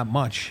play that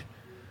much,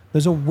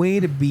 there's a way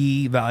to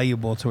be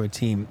valuable to a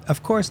team.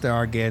 Of course, there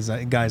are guys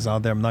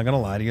out there, I'm not going to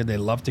lie to you, they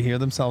love to hear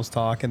themselves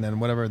talk, and then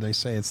whatever they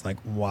say, it's like,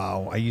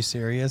 wow, are you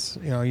serious?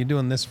 You're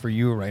doing this for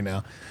you right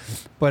now.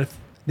 But if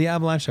the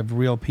Avalanche have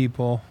real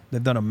people,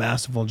 they've done a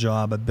masterful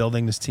job at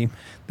building this team.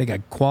 They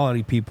got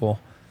quality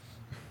people.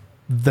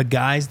 The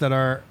guys that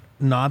are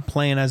not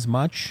playing as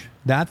much,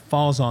 that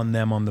falls on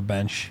them on the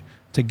bench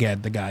to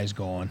get the guys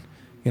going.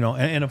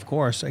 And of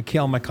course,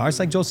 Kale Makar, it's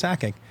like Joe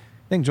Sakic.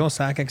 I think Joe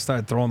Sakic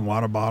started throwing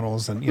water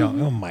bottles and,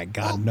 oh my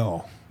God,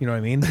 no. You know what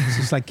I mean? It's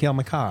just like Kale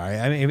Makar.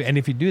 I mean, and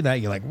if you do that,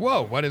 you're like,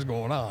 whoa, what is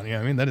going on? You know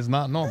what I mean? That is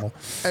not normal.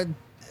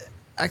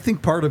 I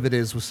think part of it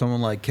is with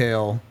someone like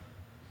Kale,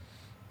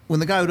 when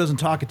the guy who doesn't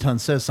talk a ton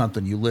says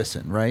something, you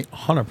listen, right?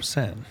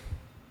 100%.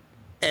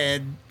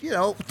 And, 3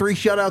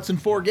 shutouts in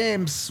 4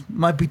 games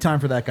might be time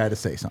for that guy to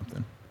say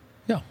something.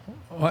 Yeah.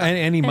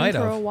 And he might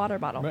have. throw a water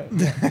bottle. Right.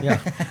 Yeah.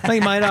 He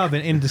might have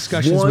in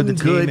discussions with the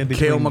team in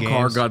between Kale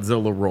Makar games.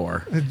 Godzilla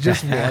roar.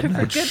 Just one.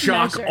 Would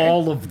shock measure.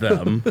 all of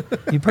them.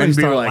 You probably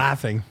start like,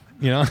 laughing,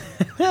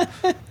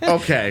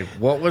 Okay,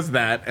 what was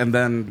that? And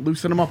then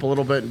loosen them up a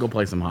little bit and go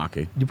play some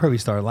hockey. You probably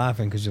start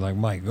laughing because you're like,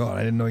 my God,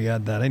 I didn't know you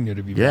had that in you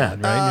to be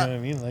bad, right? You know what I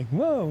mean? Like,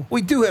 whoa.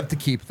 We do have to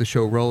keep the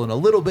show rolling a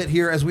little bit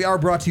here as we are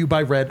brought to you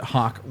by Red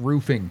Hawk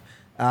Roofing.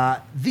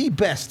 The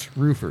best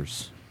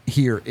roofers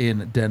here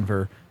in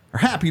Denver are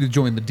happy to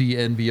join the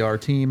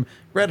DNVR team.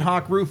 Red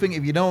Hawk Roofing,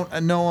 if you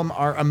don't know them,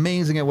 are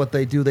amazing at what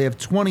they do. They have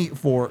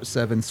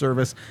 24/7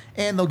 service,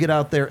 and they'll get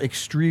out there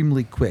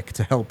extremely quick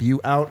to help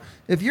you out.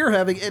 If you're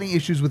having any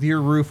issues with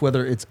your roof,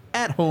 whether it's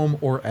at home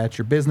or at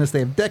your business, they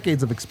have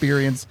decades of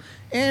experience,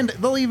 and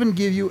they'll even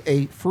give you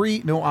a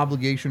free,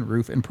 no-obligation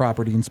roof and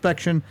property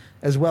inspection,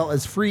 as well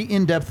as free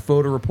in-depth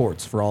photo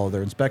reports for all of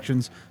their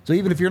inspections. So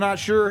even if you're not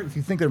sure, if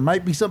you think there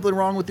might be something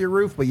wrong with your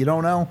roof, but you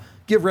don't know,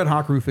 give Red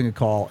Hawk Roofing a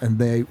call, and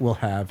they will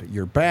have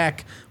your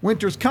back.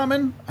 Winter's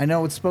coming. I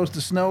know it's supposed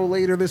to snow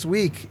later this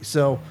week,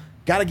 so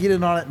got to get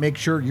in on it. Make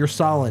sure you're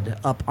solid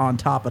up on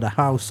top of the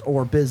house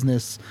or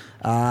business.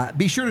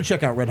 Be sure to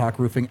check out Red Hawk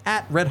Roofing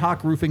at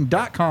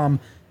redhawkroofing.com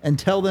and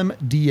tell them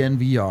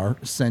DNVR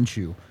sent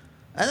you.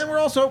 And then we're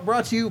also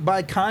brought to you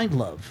by Kind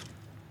Love.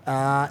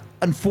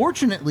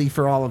 Unfortunately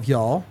for all of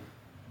y'all,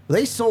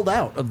 they sold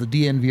out of the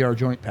DNVR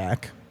joint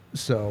pack,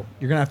 so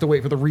you're going to have to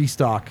wait for the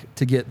restock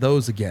to get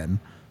those again.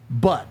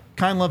 But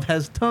Kind Love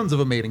has tons of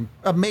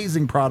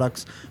amazing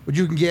products, which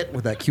you can get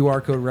with that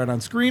QR code right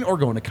on screen or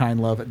going to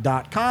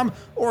kindlove.com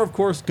or, of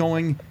course,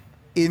 going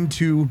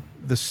into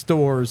the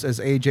stores as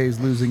AJ's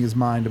losing his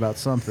mind about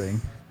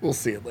something. We'll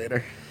see it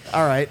later.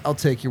 All right, I'll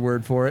take your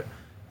word for it.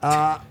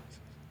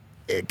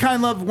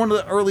 Kind Love, one of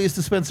the earliest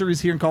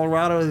dispensaries here in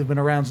Colorado. They've been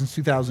around since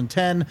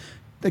 2010.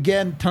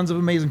 Again, tons of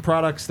amazing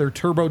products. They're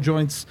turbo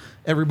joints.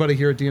 Everybody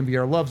here at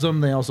DNVR loves them.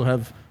 They also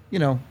have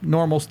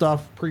normal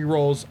stuff,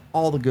 pre-rolls,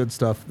 all the good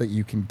stuff that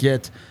you can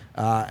get.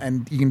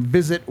 And you can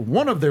visit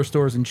one of their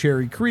stores in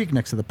Cherry Creek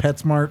next to the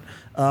PetSmart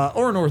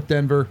or North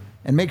Denver.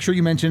 And make sure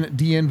you mention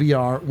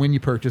DNVR when you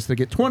purchase to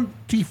get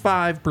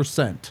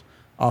 25%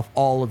 off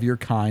all of your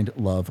Kind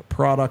Love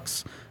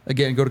products.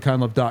 Again, go to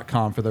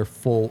kindlove.com for their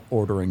full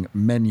ordering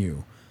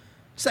menu.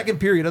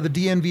 Second period of the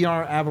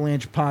DNVR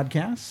Avalanche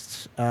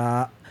Podcast.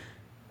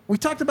 We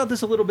talked about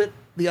this a little bit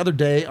the other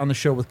day on the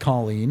show with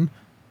Colleen,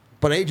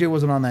 but AJ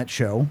wasn't on that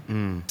show.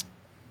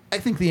 I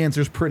think the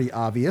answer is pretty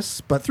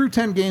obvious, but through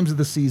 10 games of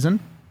the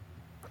season,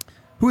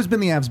 who has been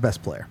the Avs'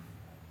 best player?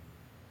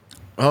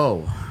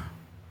 Oh.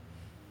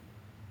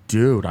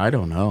 Dude, I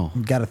don't know.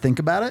 Got to think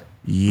about it?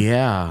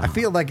 Yeah. I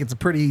feel like it's a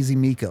pretty easy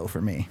Mikko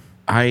for me.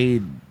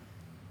 I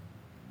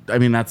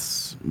mean,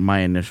 that's my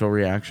initial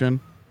reaction.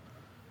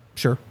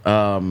 Sure.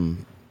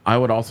 I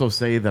would also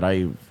say that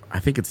I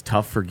think it's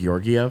tough for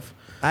Georgiev.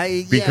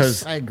 Because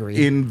yes, I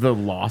agree. In the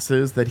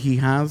losses that he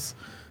has,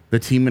 the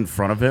team in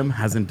front of him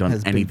hasn't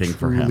done anything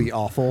for him. Truly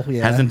awful.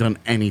 Yeah. Hasn't done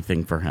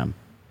anything for him.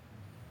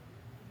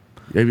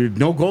 I mean,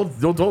 no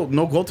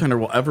goaltender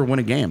will ever win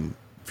a game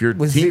if your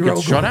With team zero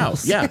gets shut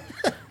goals. out.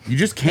 Yeah, you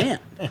just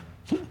can't.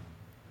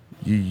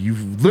 You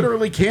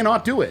literally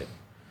cannot do it.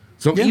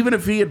 So even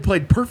if he had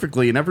played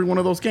perfectly in every one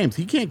of those games,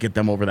 he can't get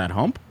them over that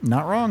hump.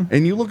 Not wrong.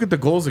 And you look at the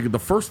goals, the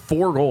first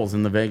 4 goals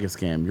in the Vegas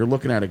game, you're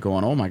looking at it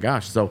going, oh my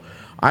gosh. So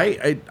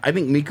I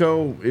think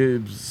Mikko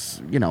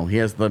is, he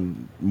has the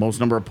most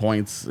number of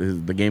points.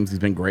 The games he's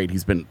been great.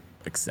 He's been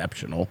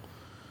exceptional.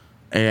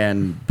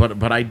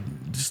 But I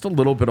just a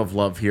little bit of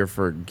love here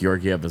for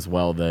Georgiev as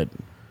well, that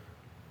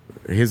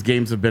his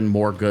games have been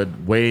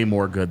way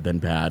more good than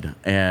bad.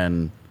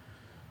 And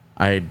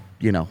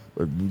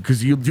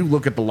because you do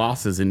look at the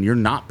losses and you're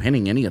not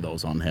pinning any of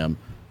those on him.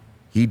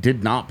 He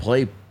did not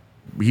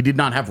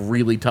have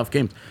really tough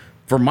games.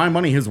 For my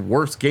money, his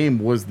worst game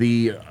was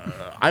the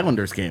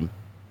Islanders game.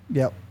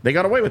 Yep. They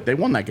got away with it. They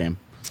won that game.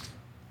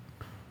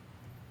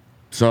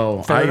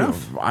 So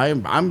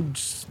I'm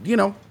just,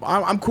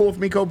 I'm cool with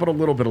Mikko, but a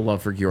little bit of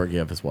love for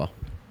Georgiev as well.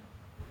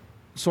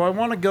 So I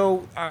want to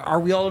go, are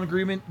we all in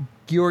agreement?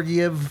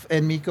 Georgiev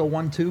and Mikko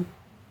 1-2?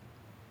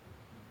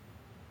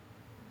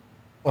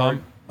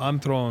 I'm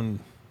throwing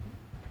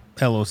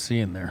LOC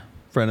in there,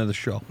 friend of the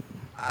show.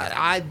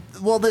 It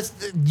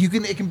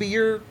can be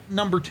your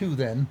number 2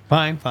 then.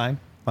 Fine.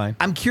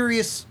 I'm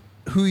curious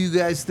who you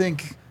guys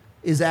think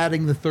is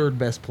adding the third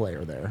best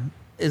player there.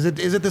 Is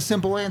it the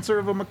simple answer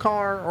of a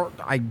Makar, or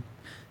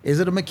is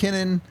it a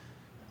McKinnon?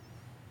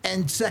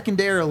 And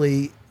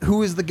secondarily,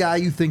 who is the guy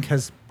you think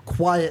has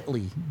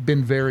quietly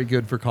been very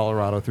good for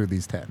Colorado through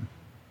these 10?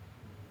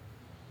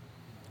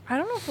 I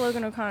don't know if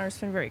Logan O'Connor's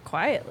been very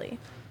quietly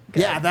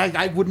good. Yeah,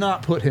 I would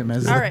not put him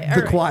as All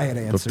right. quiet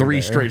answer. The 3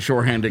 there. straight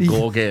shorthanded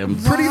goal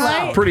games. Pretty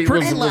loud. Pretty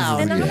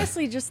loud. And Yeah.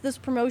 honestly, just this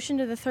promotion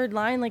to the third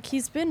line, like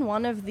he's been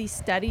one of the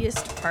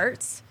steadiest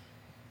parts,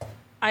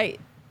 I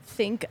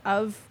think,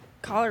 of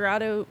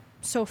Colorado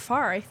so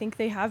far. I think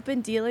they have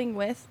been dealing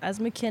with, as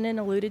McKinnon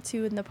alluded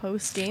to in the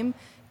post-game,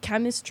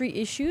 chemistry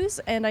issues,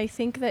 and I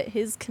think that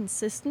his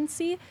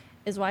consistency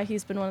is why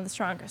he's been one of the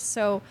strongest.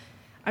 So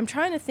I'm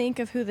trying to think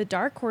of who the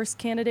dark horse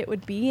candidate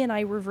would be, and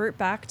I revert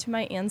back to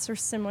my answer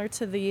similar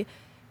to the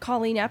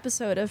Colleen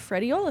episode of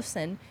Freddie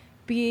Olofsson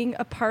being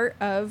a part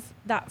of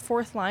that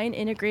fourth line,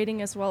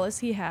 integrating as well as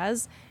he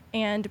has,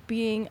 and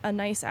being a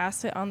nice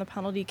asset on the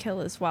penalty kill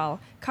as well.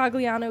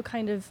 Cogliano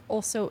kind of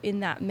also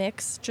in that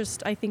mix.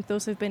 Just I think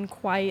those have been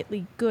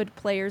quietly good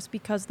players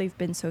because they've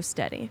been so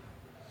steady.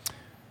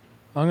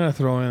 I'm going to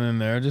throw it in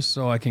there just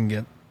so I can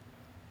get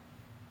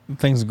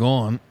things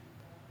going.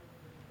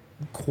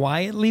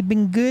 Quietly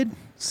been good,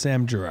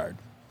 Sam Girard.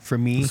 For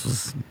me,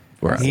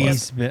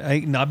 he's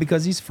been, not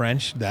because he's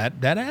French.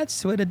 That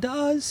adds to it. It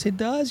does. You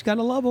got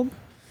to love him.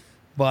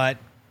 But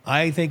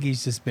I think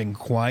he's just been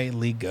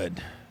quietly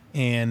good.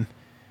 And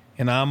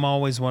I'm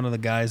always one of the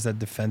guys that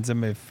defends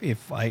him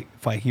if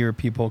I hear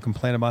people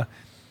complain about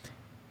it.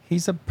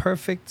 He's a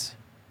perfect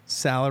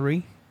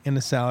salary in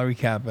the salary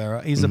cap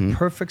era. He's a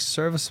perfect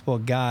serviceable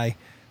guy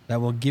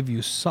that will give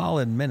you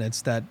solid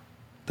minutes that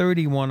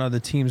 31 other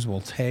teams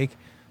will take.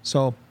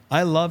 So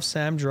I love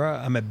Sam Girard.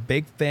 I'm a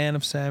big fan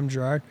of Sam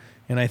Girard,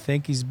 and I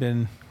think he's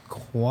been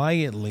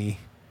quietly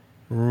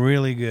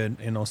really good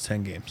in those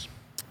 10 games.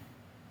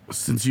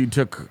 Since you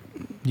took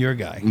your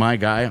guy, my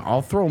guy,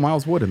 I'll throw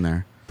Miles Wood in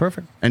there.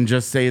 Perfect. And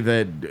just say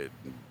that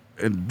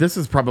this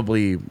is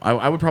probably,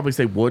 I would probably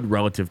say Wood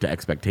relative to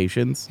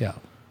expectations. Yeah.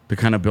 To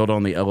kind of build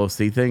on the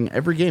LOC thing.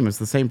 Every game is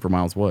the same for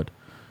Miles Wood.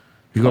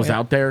 He goes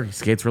out there, he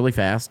skates really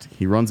fast,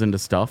 he runs into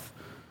stuff.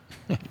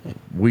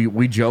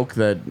 We joke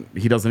that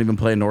he doesn't even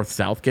play a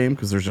north-south game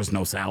because there's just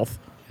no south.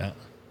 Yeah.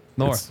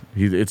 North.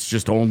 It's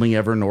just only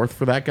ever north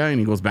for that guy, and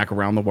he goes back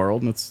around the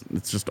world, and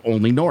it's just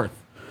only north.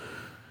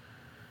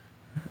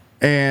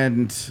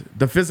 And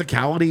the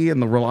physicality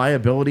and the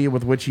reliability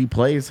with which he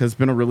plays has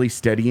been a really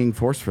steadying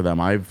force for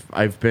them.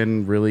 I've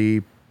been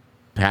really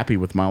happy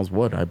with Miles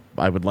Wood.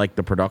 I would like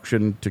the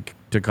production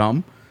to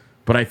come,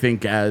 but I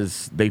think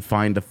as they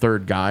find a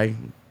third guy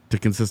to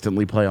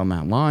consistently play on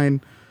that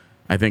line,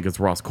 I think as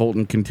Ross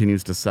Colton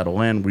continues to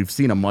settle in, we've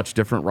seen a much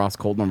different Ross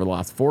Colton over the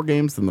last 4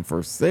 games than the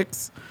first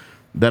 6,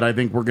 that I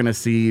think we're going to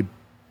see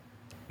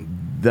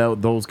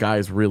those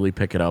guys really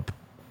pick it up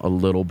a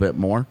little bit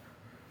more.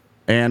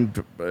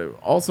 And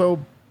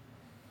also,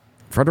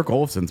 Fredrik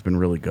Olofsson's been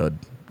really good.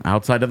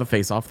 Outside of the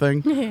face-off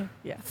thing,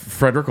 Yeah.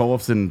 Fredrik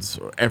Olofsson's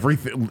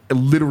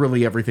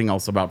literally everything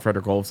else about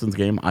Fredrik Olofsson's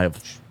game I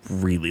have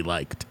really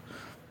liked.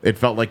 It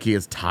felt like he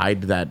has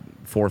tied that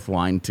fourth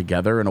line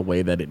together in a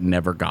way that it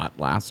never got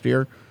last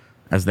year,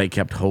 as they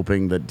kept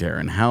hoping that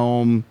Darren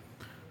Helm,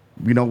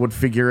 would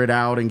figure it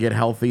out and get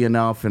healthy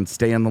enough and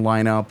stay in the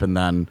lineup. And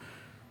then,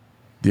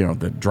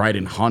 the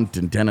Dryden Hunt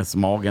and Dennis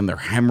Mulligan, they're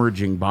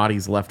hemorrhaging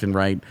bodies left and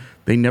right.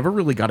 They never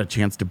really got a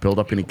chance to build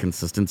up any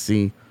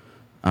consistency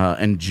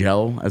and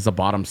gel as a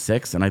bottom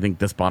 6. And I think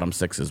this bottom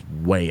 6 is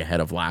way ahead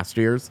of last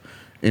year's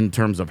in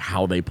terms of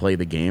how they play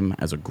the game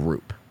as a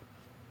group.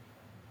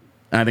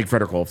 And I think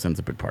Fredrik Olofsson's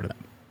a big part of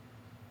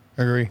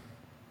that. Agree.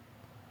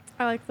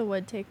 I like the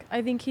Wood take.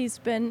 I think he's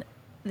been,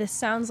 this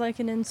sounds like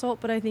an insult,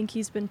 but I think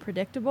he's been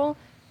predictable.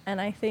 And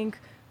I think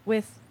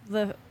with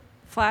the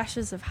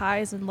flashes of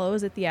highs and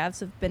lows that the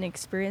Avs have been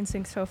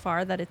experiencing so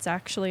far, that it's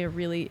actually a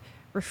really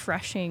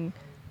refreshing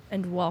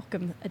and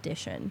welcome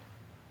addition.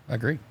 I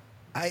agree.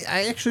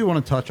 I actually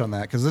want to touch on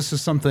that because this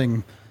is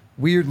something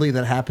weirdly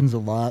that happens a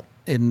lot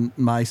in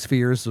my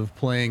spheres of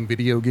playing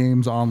video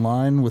games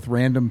online with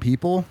random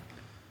people.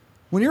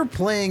 When you're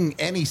playing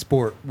any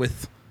sport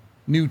with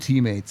new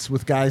teammates,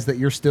 with guys that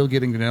you're still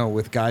getting to know,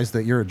 with guys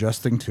that you're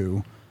adjusting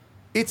to,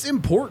 it's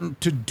important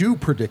to do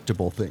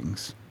predictable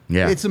things.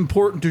 Yeah. It's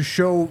important to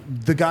show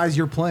the guys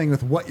you're playing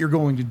with what you're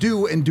going to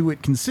do and do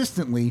it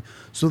consistently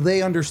so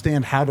they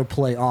understand how to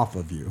play off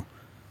of you.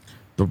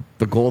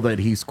 The goal that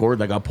he scored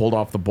that got pulled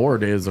off the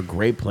board is a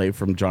great play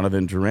from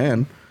Jonathan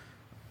Drouin.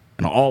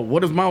 And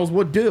what does Miles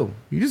Wood do?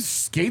 He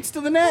just skates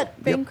to the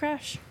net. Bang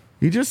crash.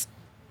 He just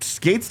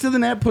skates to the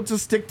net, puts a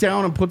stick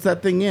down, and puts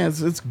that thing in.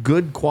 It's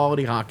good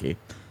quality hockey.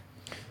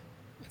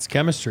 It's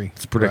chemistry.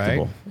 It's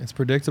predictable. Right? It's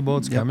predictable.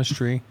 It's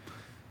chemistry.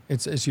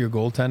 It's your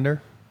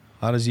goaltender.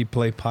 How does he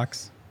play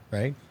pucks?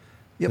 Right?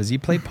 Yep. Does he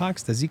play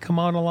pucks? Does he come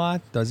out a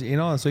lot? Does he,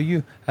 so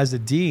you as a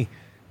D,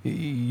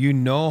 you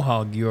know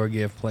how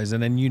Georgiev plays,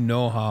 and then you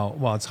know how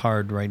well it's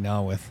hard right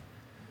now with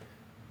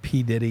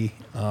P Diddy,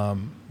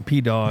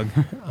 P Dog,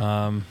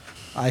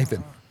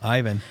 Ivan.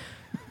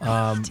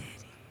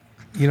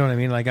 You know what I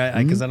mean? Like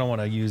because I don't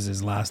want to use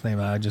his last name.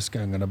 I'm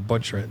going to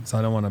butcher it, so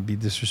I don't want to be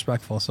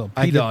disrespectful. So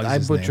P Dog. I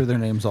butcher their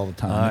names all the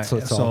time, so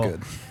it's all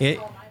good.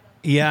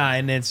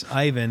 And it's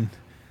Ivan.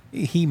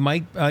 He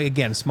might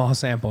again small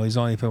sample. He's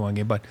only played one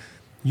game, but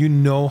you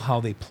know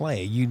how they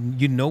play.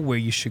 You know where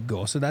you should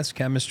go. So that's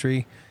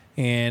chemistry,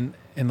 and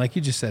like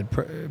you just said,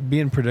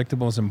 being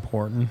predictable is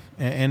important,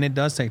 and it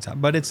does take time.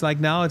 But it's like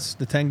now it's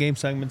the 10-game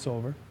segment's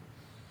over.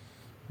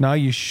 Now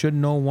you should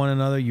know one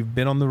another. You've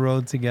been on the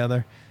road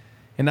together.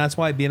 And that's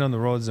why being on the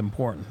road is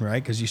important,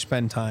 right? Because you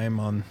spend time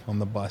on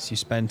the bus. You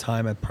spend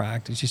time at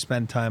practice. You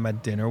spend time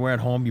at dinner. Where at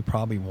home, you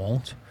probably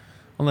won't.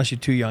 Unless you're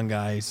two young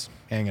guys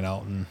hanging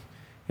out and,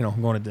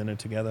 going to dinner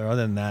together.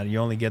 Other than that, you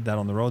only get that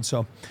on the road.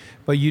 So,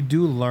 but you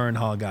do learn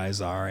how guys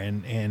are.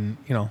 And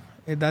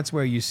that's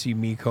where you see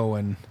Mikko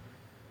and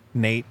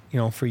Nate,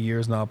 for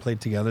years now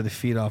played together. They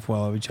feed off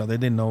well of each other.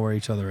 They didn't know where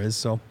each other is.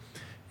 So,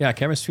 yeah,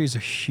 chemistry is a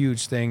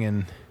huge thing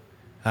in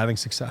having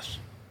success.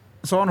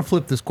 So I want to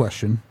flip this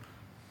question.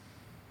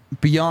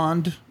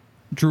 Beyond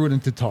Druid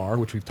and Tatar,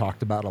 which we've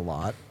talked about a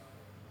lot,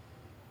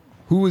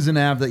 who is an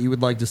Av that you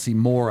would like to see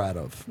more out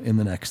of in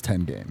the next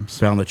 10 games?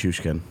 Val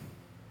Nichushkin.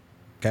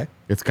 Okay.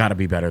 It's got to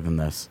be better than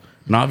this.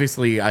 And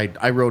obviously,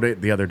 I wrote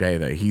it the other day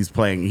that he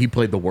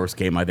played the worst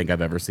game I think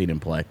I've ever seen him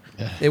play.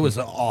 It was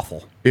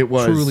awful. It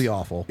was truly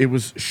awful. It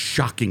was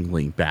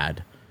shockingly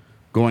bad.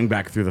 Going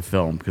back through the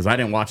film, because I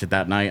didn't watch it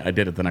that night. I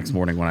did it the next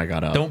morning when I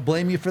got up. Don't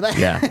blame you for that.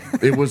 Yeah,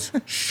 it was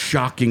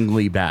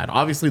shockingly bad.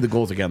 Obviously, the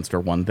goals against are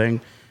one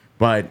thing,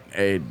 but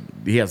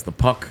he has the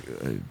puck,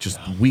 just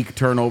weak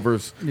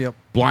turnovers,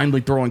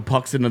 blindly throwing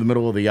pucks into the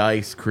middle of the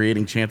ice,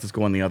 creating chances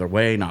going the other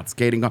way, not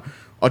skating. A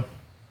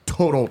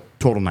total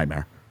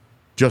nightmare.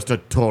 Just a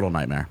total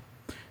nightmare.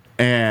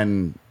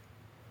 And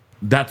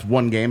that's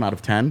one game out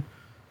of 10,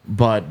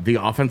 but the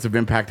offensive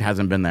impact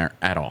hasn't been there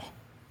at all.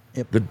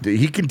 Yep.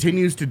 He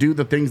continues to do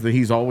the things that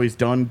he's always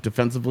done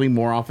defensively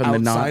more often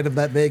than not. Outside of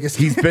that Vegas.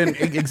 He's been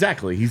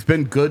exactly. He's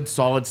been good,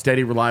 solid,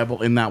 steady,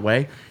 reliable in that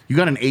way. You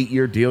got an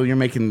 8-year deal. You're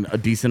making a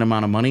decent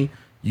amount of money.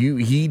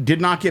 He did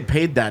not get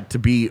paid that to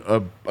be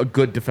a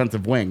good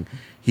defensive wing.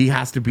 He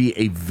has to be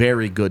a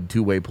very good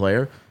two-way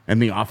player, and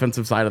the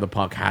offensive side of the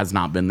puck has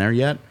not been there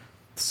yet.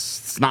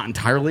 It's not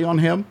entirely on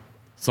him.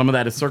 Some of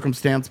that is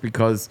circumstance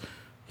because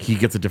he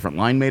gets a different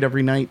line mate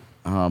every night,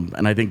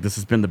 and I think this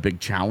has been the big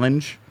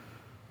challenge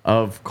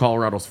of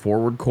Colorado's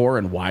forward core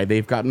and why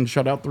they've gotten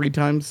shut out 3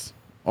 times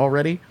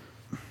already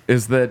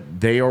is that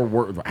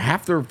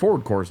half their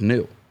forward core is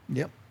new.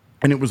 Yep.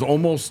 And it was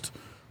almost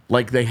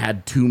like they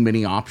had too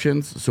many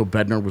options, so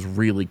Bednar was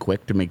really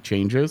quick to make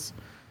changes.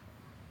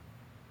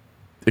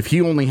 If he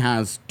only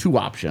has 2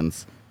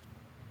 options,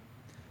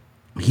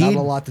 not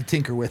a lot to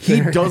tinker with.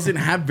 He doesn't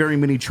have very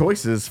many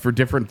choices for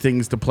different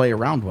things to play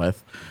around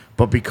with.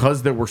 But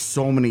because there were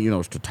so many,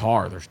 there's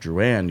Tatar, there's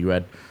Drouin, you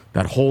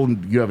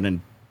have a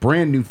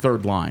brand new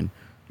third line.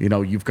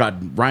 You've got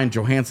Ryan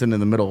Johansson in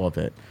the middle of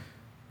it.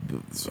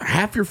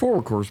 Half your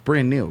forward core is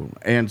brand new.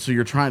 And so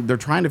they're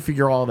trying to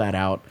figure all that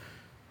out.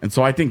 And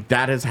so I think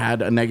that has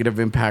had a negative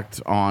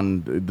impact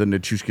on the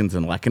Nichushkins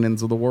and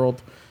Lekkonens of the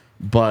world.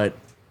 But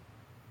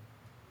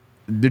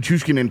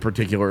Nichushkin in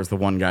particular is the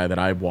one guy that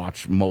I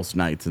watch most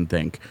nights and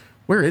think,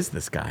 where is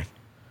this guy?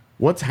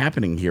 What's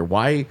happening here?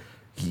 Why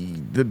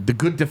the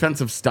good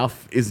defensive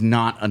stuff is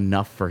not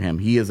enough for him.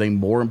 He is a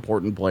more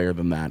important player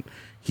than that.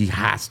 He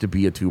has to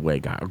be a two-way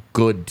guy, a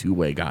good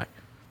two-way guy.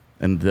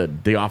 And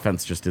the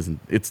offense just isn't,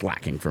 it's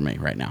lacking for me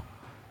right now.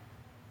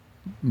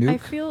 Nuke? I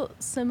feel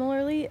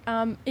similarly.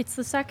 It's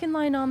the second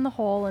line on the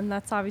whole, and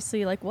that's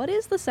obviously what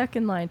is the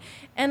second line?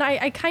 And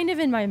I kind of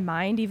in my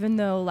mind, even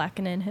though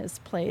Lekkonen has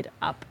played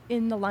up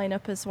in the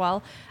lineup as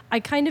well, I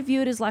kind of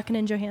view it as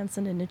Lekkonen,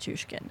 Johansson, and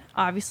Nichushkin.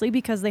 Obviously,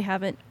 because they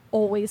haven't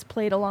always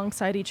played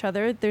alongside each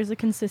other, there's a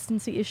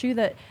consistency issue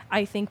that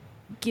I think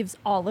gives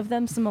all of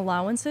them some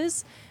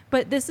allowances.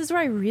 But this is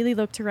where I really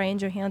look to Ryan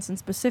Johansson,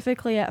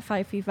 specifically at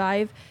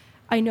 5v5.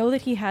 I know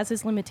that he has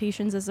his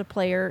limitations as a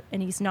player,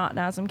 and he's not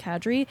Nazem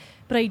Kadri,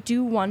 but I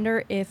do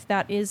wonder if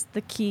that is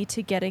the key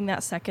to getting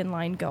that second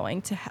line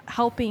going, to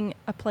helping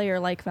a player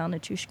like Val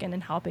Nichushkin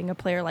and helping a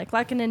player like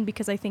Lehkonen,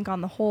 because I think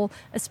on the whole,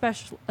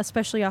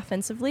 especially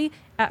offensively,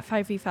 at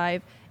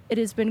 5v5, it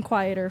has been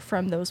quieter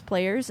from those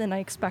players, and I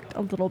expect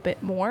a little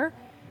bit more.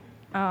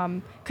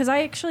 Because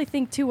I actually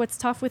think, too, what's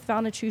tough with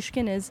Val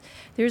Nichushkin is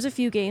there's a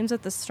few games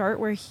at the start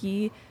where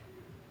he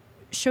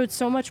showed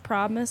so much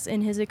promise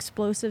in his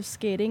explosive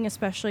skating,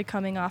 especially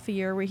coming off a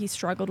year where he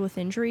struggled with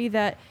injury,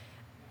 that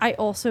I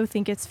also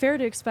think it's fair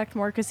to expect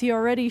more because he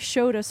already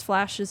showed us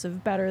flashes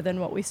of better than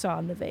what we saw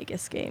in the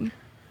Vegas game.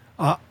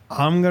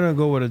 I'm going to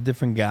go with a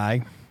different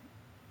guy,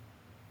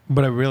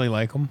 but I really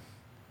like him.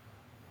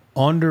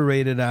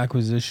 Underrated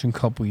acquisition a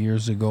couple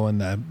years ago in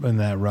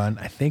that run.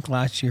 I think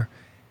last year,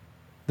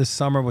 the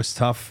summer was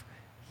tough.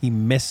 He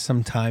missed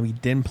some time. He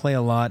didn't play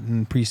a lot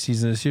in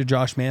preseason. This year,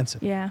 Josh Manson.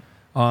 Yeah.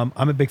 I'm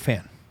a big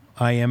fan.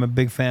 I am a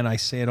big fan. I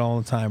say it all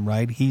the time,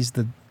 right? He's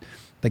the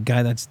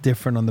guy that's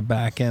different on the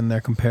back end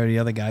there compared to the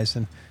other guys.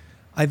 And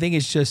I think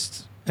it's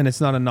just, and it's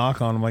not a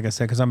knock on him, like I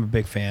said, because I'm a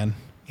big fan.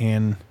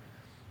 And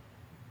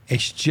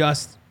it's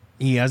just,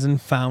 he hasn't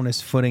found his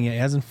footing. He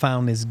hasn't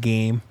found his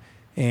game.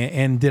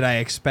 And did I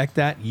expect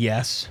that?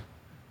 Yes.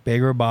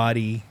 Bigger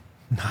body,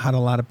 not a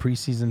lot of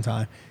preseason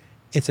time.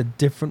 It's a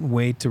different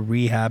way to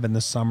rehab in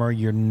the summer.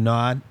 You're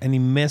not, and he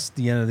missed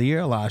the end of the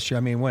year last year. I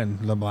mean, when?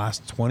 The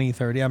last 20,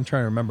 30? I'm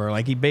trying to remember.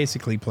 Like, he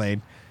basically played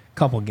a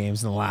couple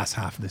games in the last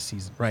half of the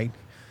season, right?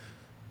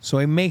 So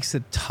it makes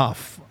it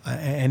tough.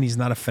 And he's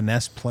not a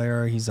finesse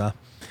player. He's a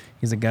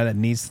guy that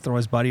needs to throw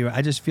his body.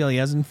 I just feel he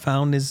hasn't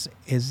found his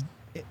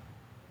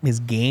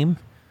game.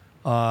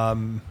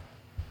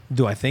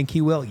 Do I think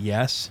he will?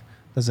 Yes.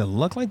 Does it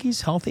look like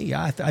he's healthy?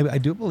 Yeah, I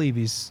do believe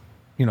he's,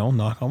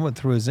 knock on wood,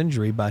 through his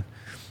injury, but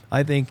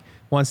I think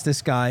once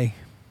this guy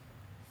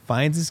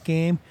finds his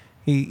game,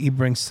 he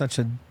brings such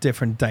a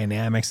different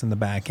dynamics in the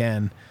back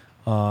end.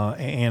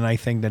 And I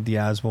think that the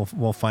Avs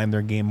will find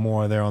their game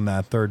more there on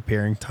that third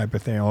pairing type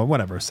of thing, or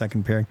whatever,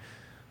 second pairing,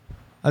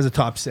 as a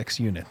top six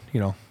unit,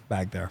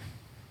 back there.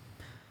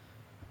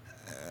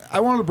 I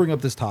wanted to bring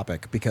up this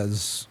topic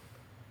because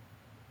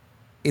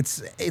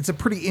it's a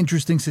pretty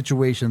interesting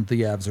situation that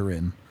the Avs are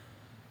in.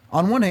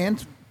 On one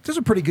hand, there's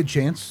a pretty good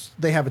chance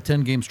they have a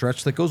 10-game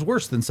stretch that goes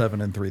worse than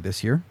 7-3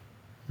 this year.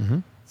 Mm-hmm.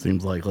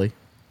 Seems likely.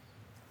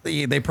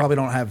 They probably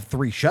don't have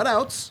 3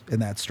 shutouts in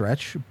that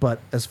stretch, but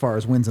as far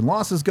as wins and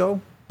losses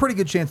go, pretty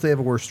good chance they have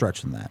a worse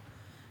stretch than that.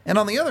 And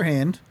on the other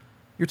hand,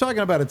 you're talking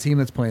about a team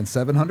that's playing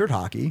 .700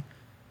 hockey,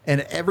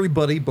 and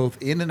everybody,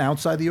 both in and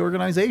outside the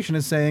organization,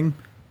 is saying,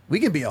 we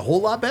can be a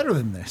whole lot better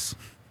than this.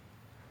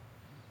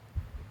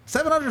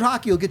 .700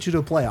 hockey will get you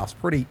to the playoffs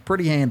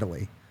pretty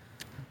handily.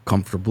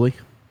 Comfortably.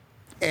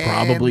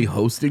 Probably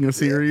hosting a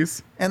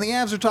series. And the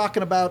Avs are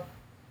talking about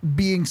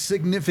being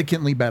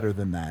significantly better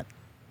than that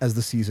as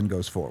the season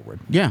goes forward.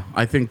 Yeah,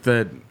 I think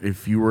that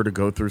if you were to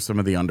go through some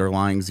of the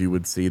underlyings, you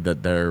would see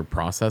that their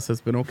process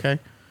has been okay.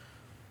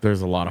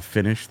 There's a lot of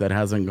finish that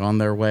hasn't gone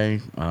their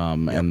way,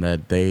 and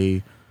that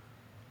they,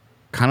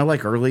 kind of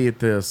like early at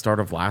the start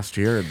of last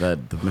year,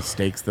 that the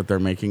mistakes that they're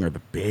making are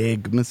the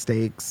big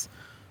mistakes.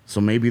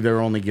 So maybe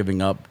they're only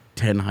giving up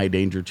 10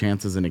 high-danger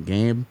chances in a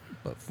game.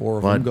 But 4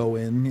 of them go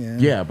in,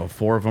 Yeah, but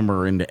 4 of them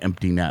are into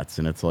empty nets,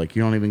 and it's like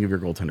you don't even give your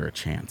goaltender a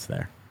chance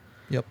there.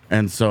 Yep.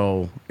 And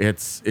so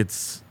it's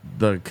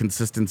the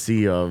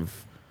consistency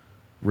of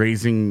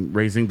raising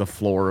the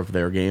floor of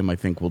their game, I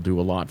think, will do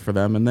a lot for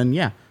them. And then,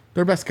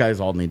 their best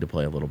guys all need to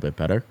play a little bit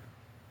better.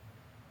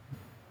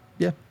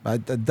 Yeah,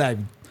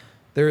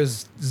 there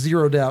is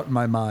zero doubt in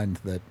my mind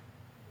that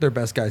their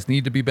best guys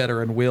need to be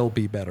better and will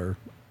be better,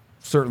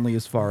 certainly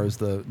as far as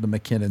the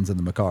McKinnons and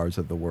the McCarrs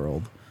of the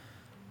world.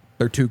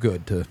 They're too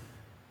good to.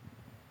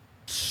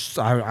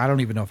 I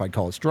don't even know if I'd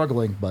call it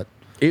struggling, but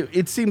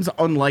it seems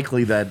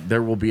unlikely that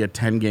there will be a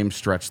 10-game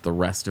stretch the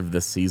rest of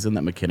this season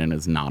that McKinnon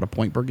is not a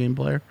point-per-game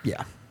player.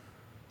 Yeah,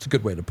 it's a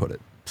good way to put it.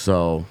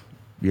 So,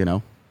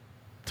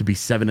 to be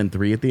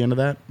 7-3 at the end of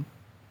that,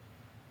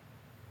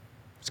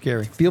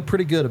 scary. Feel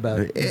pretty good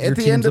about it. Your the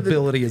team's end of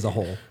ability as a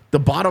whole. The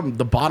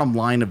bottom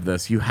line of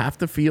this, you have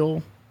to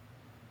feel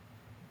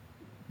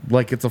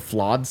like it's a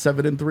flawed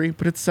 7-3,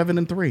 but it's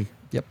 7-3.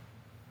 Yep.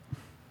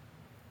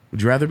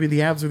 Would you rather be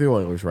the Avs or the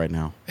Oilers right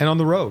now? And on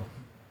the road.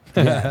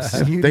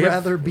 Yes. You'd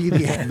rather be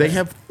the Avs. They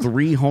have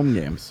 3 home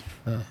games.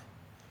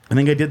 I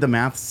think I did the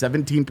math.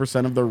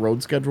 17% of their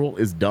road schedule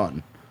is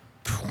done.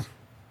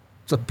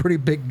 It's a pretty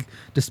big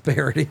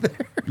disparity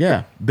there.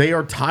 Yeah. They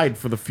are tied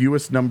for the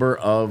fewest number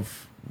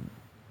of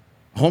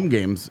home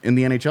games in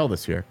the NHL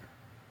this year.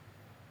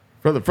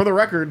 For the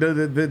record,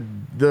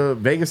 the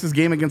Vegas'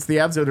 game against the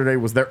Avs the other day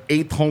was their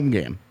 8th home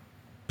game.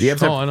 The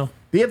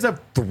Avs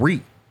have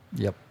 3.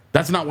 Yep.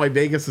 That's not why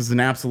Vegas is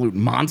an absolute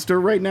monster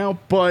right now,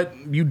 but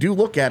you do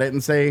look at it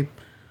and say,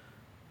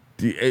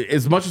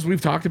 as much as we've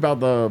talked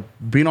about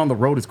being on the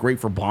road is great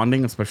for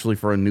bonding, especially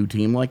for a new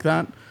team like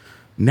that,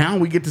 now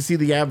we get to see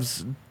the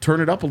Avs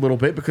turn it up a little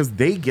bit because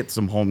they get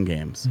some home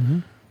games. Mm-hmm.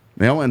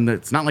 You know, and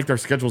it's not like their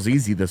schedule's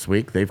easy this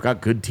week. They've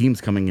got good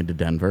teams coming into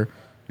Denver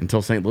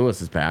until St. Louis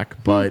is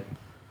back, but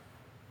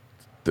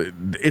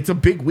it's a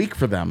big week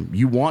for them.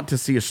 You want to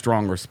see a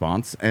strong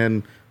response,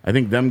 and I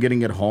think them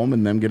getting it home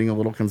and them getting a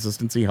little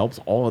consistency helps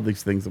all of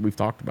these things that we've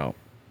talked about.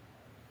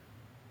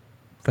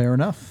 Fair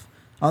enough.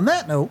 On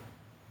that note,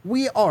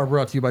 we are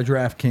brought to you by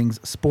DraftKings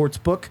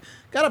Sportsbook.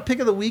 Got a pick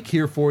of the week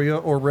here for you,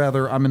 or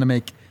rather, I'm going to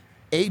make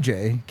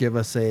AJ give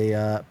us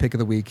a pick of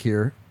the week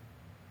here.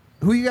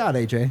 Who you got,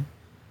 AJ?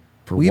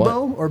 For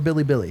Weibo what? or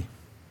Billy Billy?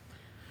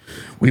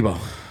 Weibo.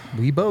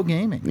 Weibo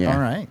Gaming. Yeah. All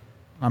right.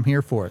 I'm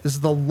here for it. This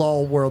is the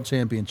LOL World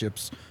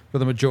Championships for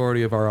the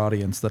majority of our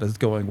audience that is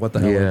going, what the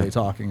hell are they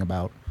talking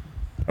about?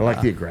 I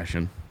like the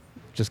aggression.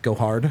 Just go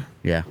hard.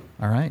 Yeah.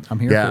 All right. I'm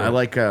here for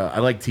it. I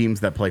like teams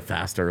that play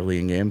fast early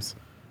in games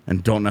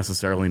and don't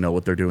necessarily know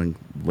what they're doing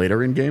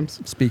later in games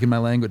Speaking my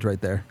language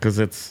right there. because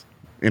it's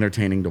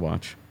entertaining to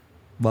watch.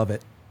 Love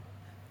it.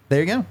 There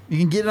you go. You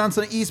can get it on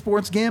some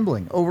esports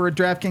gambling over at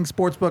DraftKings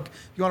Sportsbook.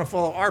 If you want to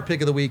follow our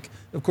pick of the week,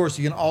 of course,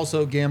 you can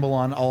also gamble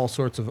on all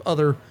sorts of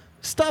other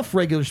stuff,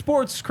 regular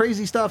sports,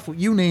 crazy stuff,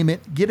 you name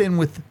it. Get in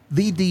with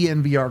the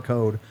DNVR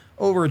code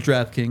over at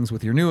DraftKings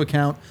with your new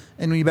account.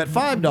 And when you bet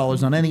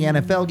 $5 on any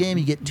NFL game,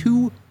 you get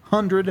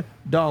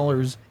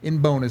 $200 in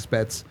bonus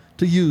bets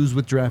to use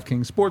with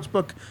DraftKings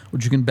Sportsbook,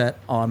 which you can bet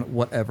on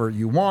whatever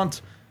you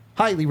want.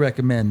 Highly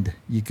recommend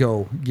you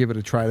go give it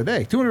a try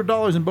today.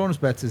 $200 in bonus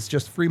bets is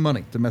just free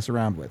money to mess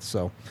around with.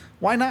 So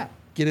why not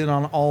get in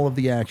on all of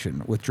the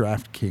action with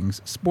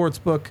DraftKings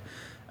Sportsbook?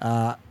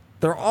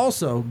 They're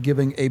also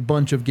giving a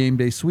bunch of game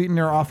day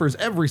sweetener offers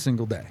every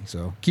single day.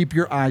 So keep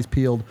your eyes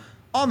peeled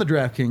on the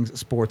DraftKings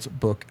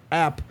Sportsbook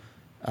app.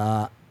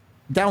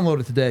 Download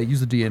it today.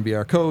 Use the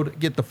DNVR code.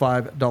 Get the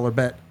 $5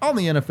 bet on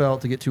the NFL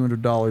to get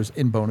 $200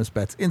 in bonus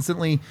bets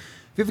instantly.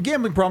 If you have a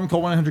gambling problem,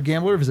 call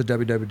 1-800-GAMBLER. Visit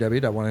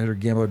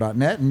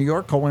www.1-800-GAMBLER.net. In New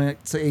York, call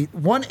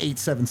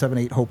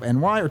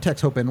 1-877-8-HOPE-NY or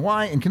text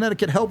HOPE-NY. In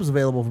Connecticut, help is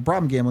available for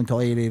problem gambling.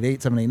 Call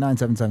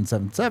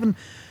 888-789-7777.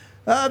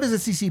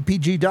 Visit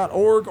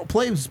ccpg.org.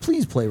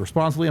 Please play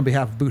responsibly on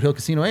behalf of Boot Hill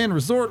Casino and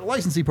Resort.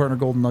 Licensee partner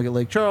Golden Nugget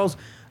Lake Charles.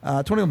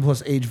 21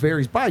 plus age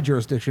varies by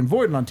jurisdiction.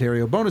 Void in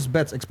Ontario. Bonus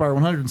bets expire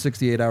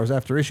 168 hours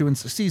after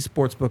issuance. See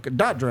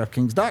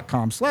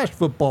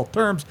sportsbook.draftkings.com/football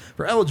terms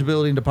for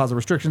eligibility and deposit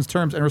restrictions,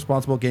 terms, and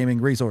responsible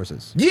gaming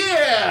resources.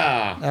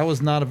 Yeah! That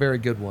was not a very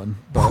good one,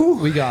 but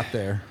we got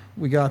there.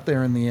 We got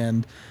there in the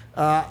end.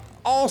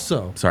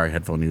 Also, Sorry,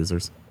 headphone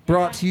users.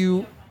 brought to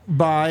you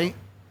by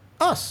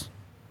us.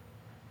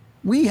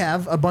 We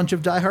have a bunch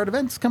of diehard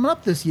events coming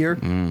up this year,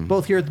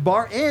 both here at the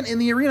bar and in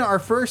the arena. Our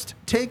first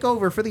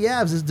takeover for the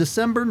Avs is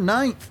December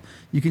 9th.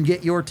 You can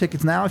get your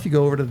tickets now if you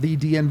go over to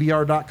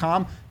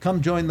thednvr.com.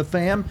 Come join the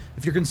fam.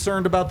 If you're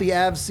concerned about the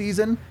Avs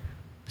season,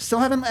 still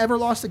haven't ever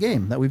lost a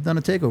game that we've done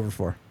a takeover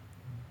for.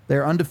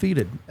 They're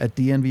undefeated at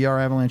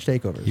DNVR Avalanche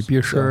takeovers. Keep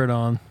your shirt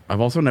on.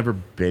 I've also never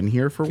been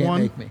here for Can't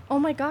one. make me. Oh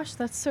my gosh,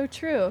 that's so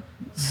true.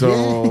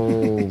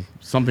 So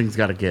something's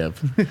got to give.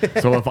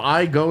 So if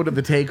I go to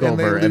the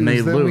takeover and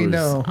they lose, then we lose,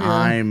 know, yeah.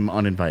 I'm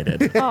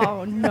uninvited.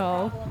 Oh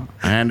no.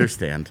 I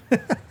understand.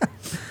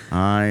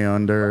 I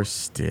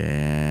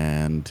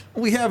understand.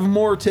 We have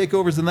more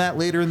takeovers than that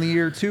later in the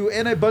year, too,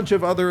 and a bunch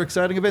of other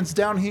exciting events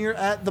down here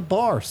at the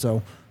bar.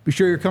 So be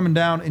sure you're coming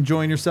down,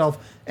 enjoying yourself,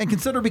 and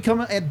consider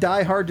becoming a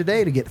diehard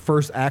today to get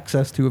first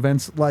access to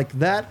events like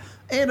that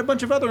and a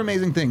bunch of other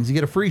amazing things. You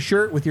get a free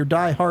shirt with your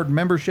diehard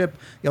membership.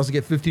 You also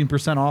get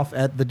 15% off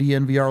at the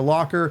DNVR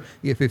locker.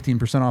 You get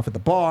 15% off at the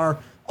bar.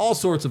 All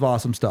sorts of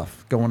awesome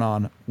stuff going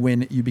on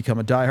when you become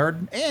a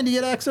diehard, and you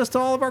get access to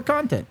all of our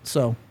content.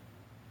 So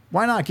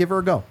why not give her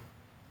a go?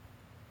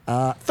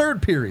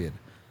 Third period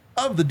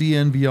of the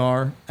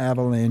DNVR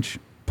Avalanche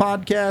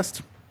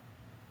podcast.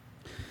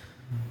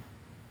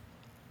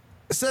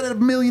 I said it a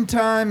million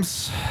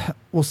times.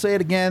 We'll say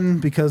it again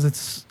because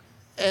it's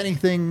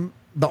the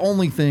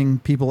only thing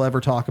people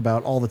ever talk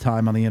about all the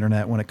time on the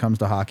internet when it comes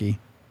to hockey.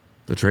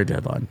 The trade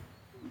deadline.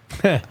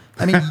 I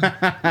mean,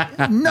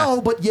 no,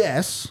 but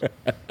yes.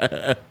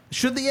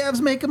 Should the Avs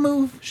make a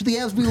move? Should the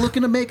Avs be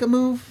looking to make a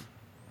move?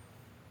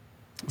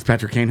 Is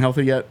Patrick Kane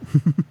healthy yet?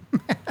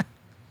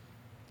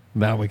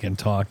 That we can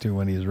talk to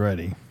when he's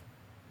ready.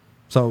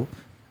 So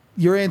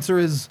your answer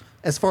is,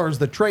 as far as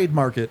the trade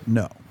market,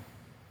 no.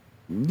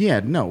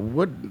 Yeah, no.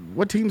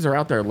 What teams are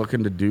out there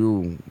looking to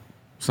do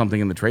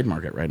something in the trade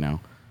market right now?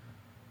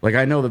 Like,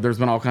 I know that there's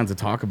been all kinds of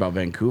talk about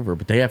Vancouver,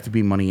 but they have to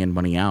be money in,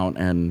 money out.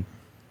 And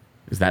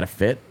is that a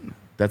fit?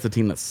 That's a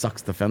team that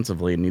sucks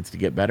defensively and needs to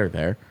get better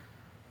there.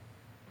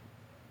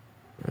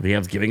 Are the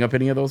Avs giving up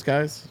any of those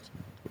guys?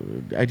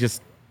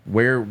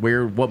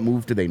 What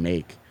move do they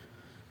make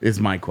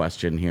is my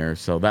question here.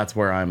 So that's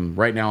where I'm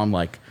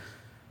like,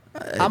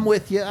 I'm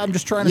with you. I'm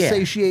just trying to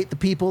satiate the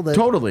people that...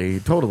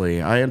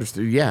 Totally. I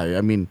understand. Yeah,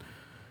 I mean,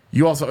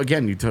 you also,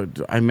 again,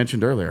 I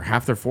mentioned earlier,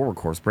 half their forward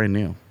core is brand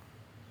new.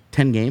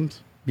 10 games?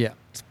 Yeah,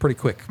 it's pretty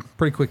quick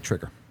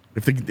trigger.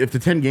 If the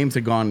 10 games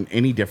had gone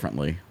any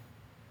differently,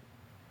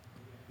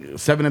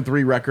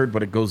 7-3 record,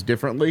 but it goes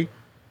differently.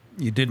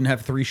 You didn't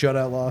have 3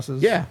 shutout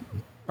losses? Yeah.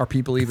 Are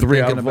people even 3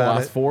 thinking out of the about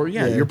last it? 4.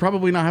 Yeah, you're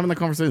probably not having the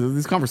conversation.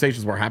 These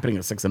conversations were happening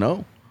at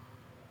 6-0.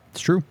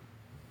 It's true.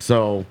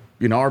 So,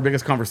 our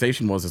biggest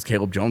conversation was, is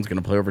Caleb Jones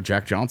going to play over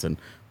Jack Johnson?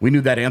 We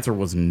knew that answer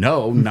was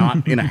no,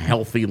 not in a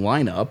healthy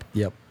lineup.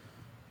 Yep.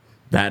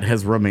 That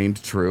has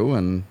remained true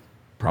and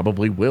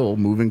probably will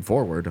moving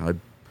forward.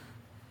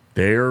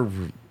 They're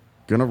going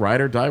to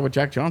ride or die with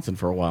Jack Johnson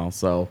for a while.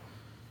 So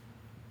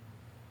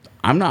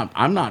I'm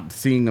not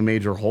seeing a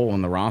major hole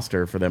in the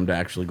roster for them to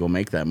actually go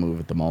make that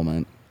move at the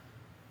moment.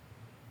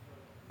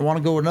 I want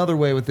to go another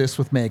way with this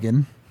with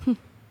Megan.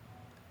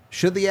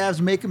 Should the Avs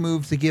make a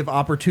move to give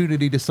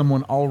opportunity to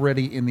someone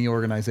already in the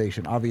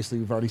organization? Obviously,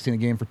 we've already seen a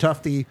game for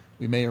Tufte.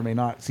 We may or may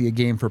not see a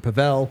game for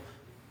Pavel.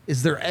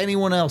 Is there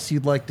anyone else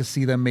you'd like to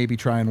see them maybe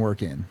try and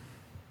work in?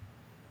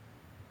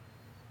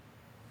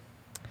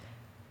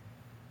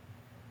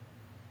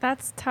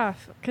 That's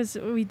tough because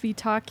we'd be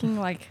talking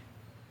like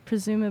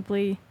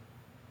presumably.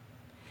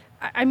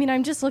 I mean,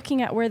 I'm just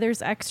looking at where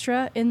there's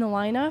extra in the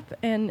lineup,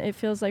 and it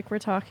feels like we're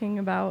talking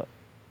about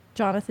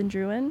Jonathan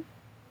Drouin.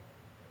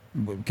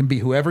 It can be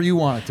whoever you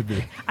want it to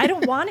be. I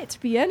don't want it to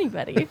be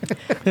anybody.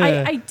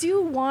 I do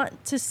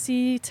want to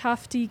see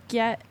Tufte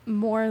get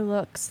more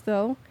looks,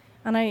 though.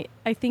 And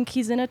I think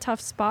he's in a tough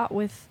spot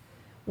with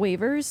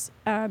waivers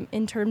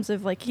in terms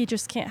of, like, he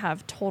just can't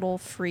have total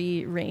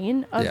free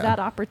reign of that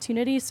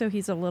opportunity. So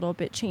he's a little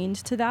bit chained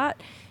to that.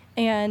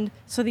 And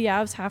so the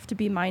Avs have to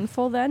be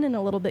mindful then and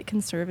a little bit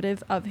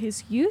conservative of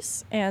his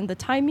use and the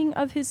timing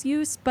of his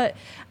use. But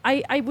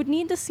I would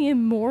need to see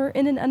him more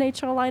in an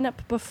NHL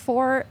lineup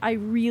before I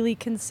really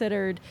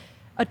considered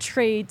a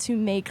trade to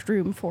make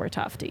room for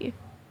Tufte.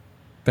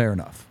 Fair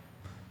enough.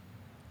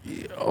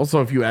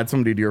 Also, if you add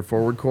somebody to your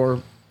forward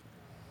core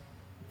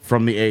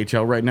from the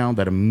AHL right now,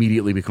 that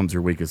immediately becomes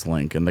your weakest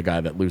link and the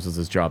guy that loses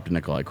his job to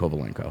Nikolai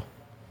Kovalenko.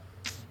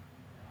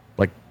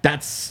 Like,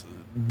 that's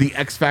the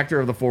X factor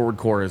of the forward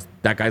core, is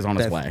that guy's on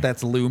his way.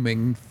 That's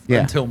looming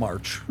until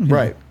March.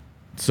 Right.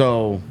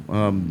 So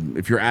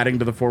if you're adding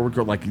to the forward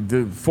core, like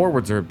the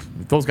forwards are,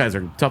 those guys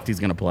are, Tufte's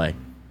going to play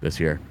this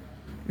year.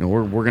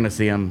 We're going to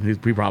see him.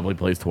 He probably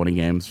plays 20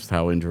 games, just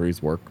how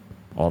injuries work,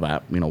 all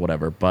that,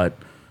 whatever. But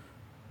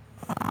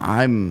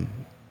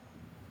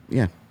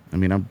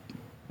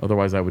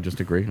otherwise I would just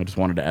agree. I just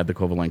wanted to add the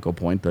Kovalenko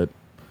point that.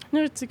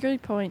 No, it's a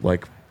great point.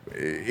 Like,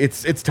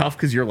 it's tough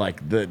because you're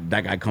like, that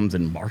guy comes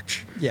in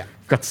March. Yeah.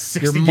 Got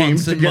 60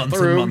 games to get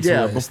through.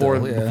 Yeah, before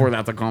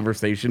that's a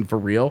conversation for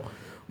real.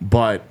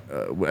 But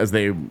as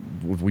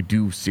we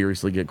do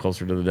seriously get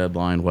closer to the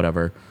deadline,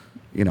 whatever,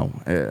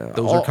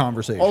 those are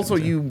conversations. Also,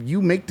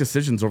 you make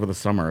decisions over the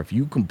summer. If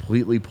you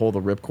completely pull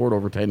the ripcord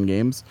over 10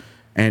 games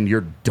and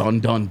you're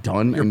done,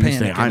 and you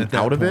say, I'm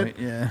out of it,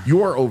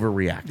 you are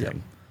overreacting. Yep.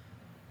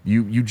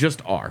 You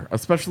just are,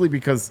 especially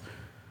because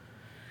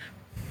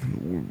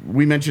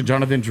we mentioned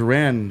Jonathan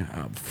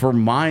Drouin. For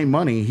my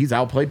money, he's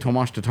outplayed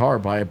Tomas Tatar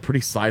by a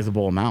pretty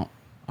sizable amount.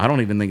 I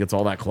don't even think it's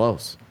all that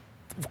close.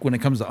 When it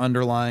comes to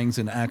underlings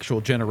and actual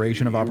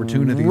generation of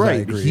opportunities, right. I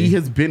agree. He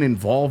has been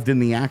involved in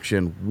the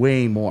action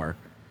way more.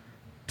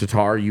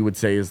 Tatar, you would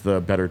say, is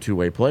the better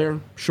two-way player?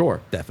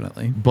 Sure.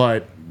 Definitely.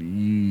 But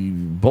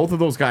both of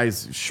those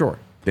guys, sure,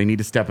 they need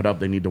to step it up.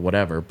 They need to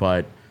whatever.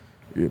 But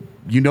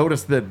you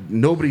notice that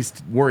nobody's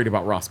worried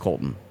about Ross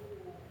Colton.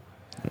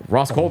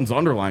 Ross Colton's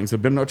underlings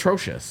have been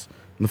atrocious.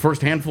 In the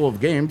first handful of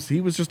games,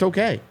 he was just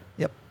okay.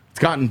 Yep. It's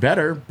gotten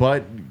better,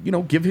 but,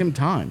 give him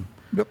time.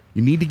 Yep.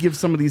 You need to give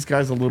some of these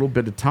guys a little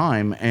bit of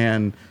time,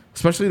 and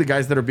especially the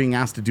guys that are being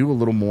asked to do a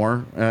little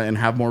more and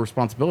have more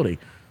responsibility.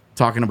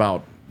 Talking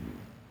about,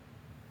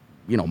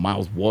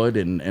 Miles Wood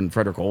and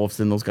Frederick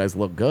Olofsson, those guys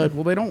look good.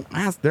 Well, they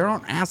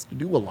aren't asked to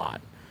do a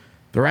lot.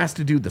 They're asked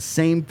to do the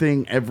same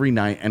thing every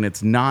night, and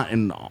it's not,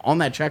 and on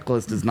that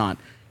checklist is not,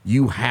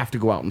 you have to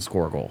go out and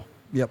score a goal.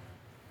 Yep.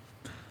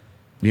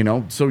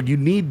 So you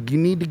need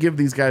to give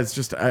these guys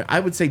just, I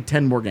would say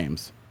 10 more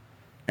games.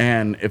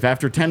 And if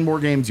after 10 more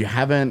games it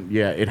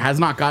has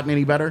not gotten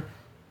any better.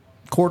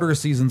 Quarter of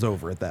season's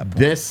over at that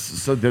point.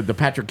 So the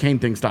Patrick Kane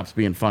thing stops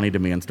being funny to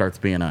me and starts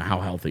being how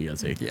healthy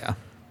is he? Yeah.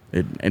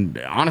 And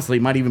honestly,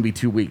 it might even be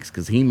 2 weeks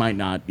because he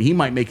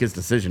might make his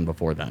decision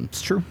before then.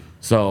 It's true.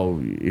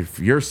 So if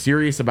you're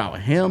serious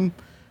about him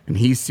and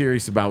he's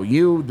serious about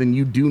you, then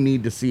you do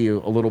need to see a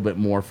little bit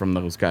more from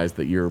those guys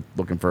that you're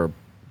looking for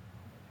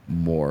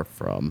more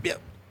from.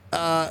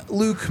 Yep.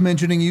 Luke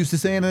mentioning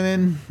Justus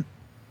Annunen.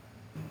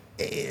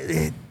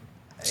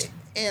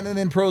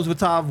 Annunen,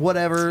 Prosvetov,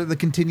 whatever. The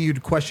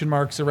continued question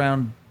marks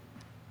around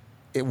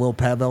will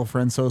Pavel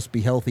Francouz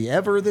be healthy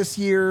ever this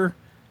year?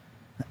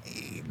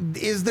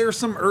 Is there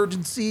some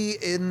urgency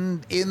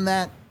in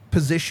that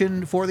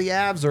position for the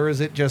Avs, or is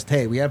it just,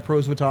 hey, we have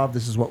Prosvetov,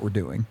 this is what we're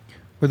doing?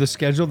 With the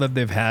schedule that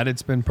they've had,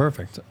 it's been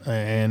perfect.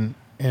 And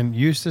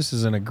Justus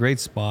is in a great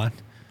spot.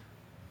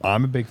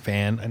 I'm a big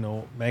fan. I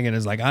know Megan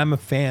is like, I'm a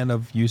fan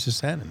of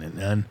Justus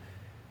Annunen,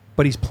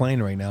 but he's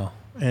playing right now.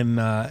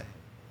 And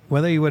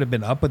whether he would have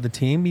been up with the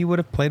team, he would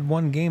have played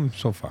one game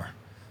so far.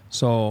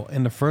 So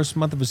in the first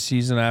month of a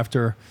season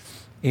after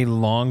a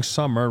long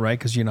summer, right,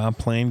 because you're not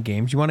playing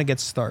games, you want to get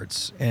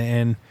starts.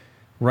 And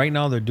right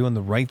now they're doing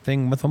the right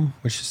thing with him,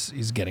 which is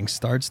he's getting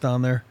starts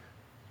down there,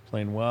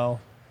 playing well.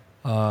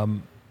 I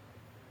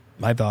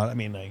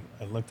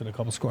looked at a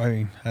couple scores.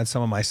 I had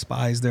some of my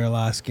spies there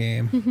last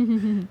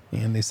game,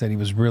 and they said he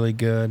was really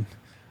good.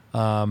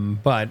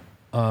 Yeah,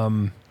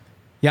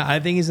 I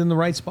think he's in the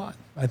right spot.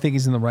 I think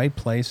he's in the right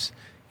place.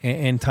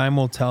 And time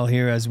will tell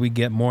here as we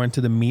get more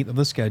into the meat of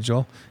the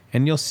schedule,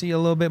 and you'll see a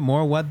little bit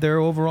more what their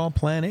overall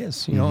plan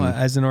is, you know,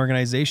 as an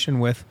organization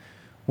with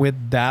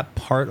that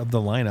part of the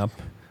lineup.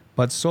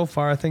 But so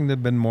far, I think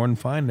they've been more than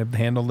fine. They've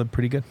handled it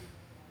pretty good.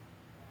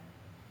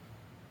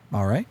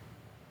 All right.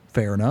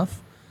 Fair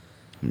enough.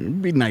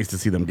 It'd be nice to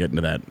see them get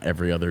into that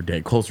every other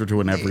day, closer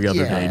to an every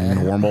other day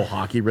normal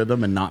hockey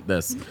rhythm, and not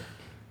this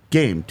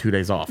game, 2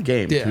 days off,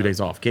 game, 2 days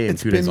off, game,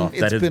 2 days off.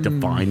 That has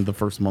defined the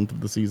first month of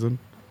the season.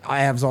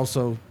 Avs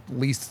also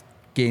least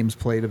games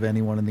played of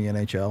anyone in the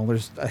NHL.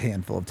 There's a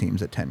handful of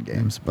teams at 10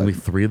 games. But only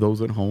 3 of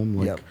those at home.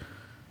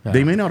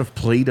 They may not have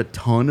played a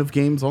ton of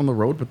games on the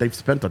road, but they've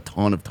spent a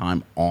ton of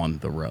time on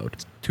the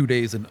road. 2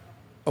 days in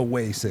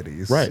away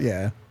cities. Right.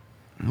 Yeah.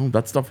 Oh,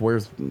 that stuff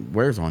wears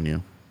on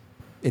you.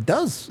 It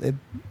does.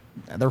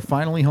 They're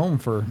finally home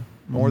for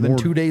more than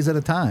 2 days at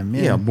a time.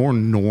 Yeah, more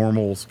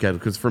normal schedule.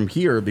 Because from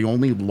here, the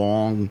only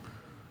long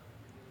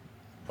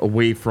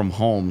away from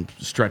home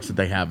stretch that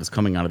they have is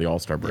coming out of the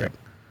All-Star break,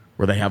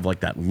 where they have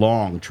like that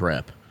long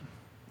trip.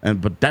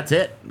 But that's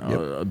it.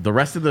 The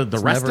rest of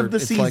the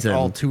season, it's like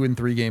all 2 and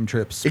 3 game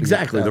trips.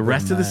 Exactly. The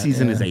rest of the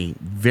season is a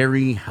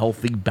very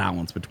healthy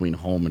balance between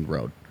home and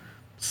road.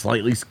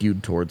 Slightly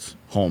skewed towards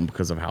home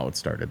because of how it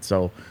started.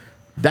 So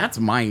that's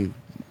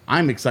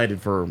I'm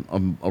excited for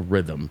a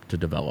rhythm to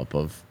develop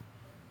of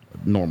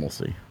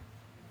normalcy.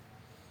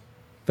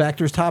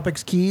 Factors,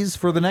 topics, keys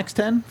for the next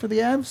 10 for the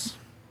Avs?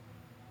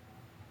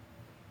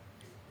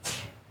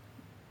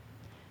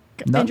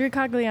 Andrew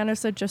Cogliano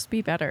said just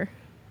be better.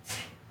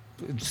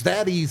 It's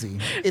that easy.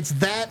 It's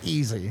that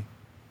easy.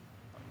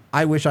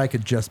 I wish I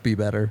could just be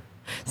better.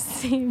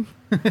 Same.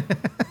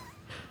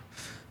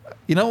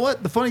 You know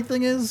what? The funny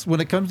thing is, when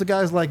it comes to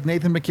guys like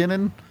Nathan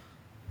McKinnon,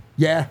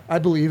 yeah, I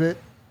believe it.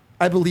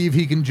 I believe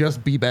he can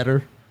just be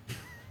better.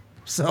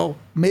 So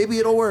maybe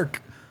it'll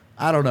work.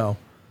 I don't know.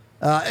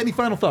 Any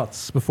final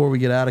thoughts before we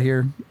get out of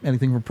here?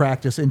 Anything from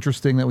practice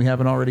interesting that we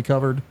haven't already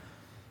covered?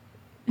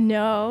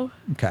 No.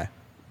 Okay.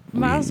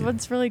 Miles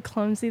Wood's really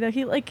clumsy though.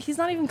 He's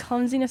not even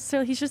clumsy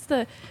necessarily. He's just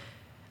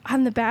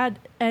on the bad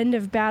end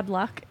of bad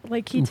luck.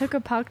 Like he took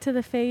a puck to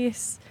the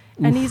face,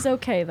 and he's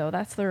okay though.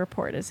 That's the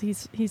report. Is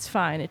he's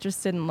fine. It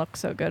just didn't look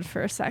so good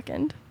for a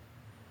second.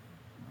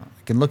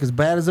 It can look as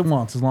bad as it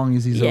wants as long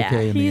as he's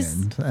okay in the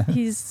end.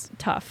 He's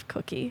tough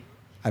cookie.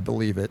 I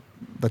believe it.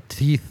 The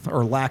teeth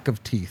or lack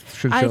of teeth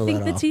should show that off. I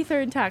think the teeth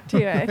are intact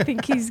too. I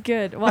think he's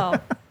good.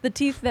 Well, the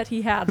teeth that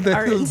he had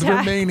are Those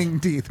intact. remaining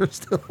teeth are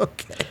still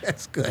okay.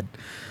 That's good.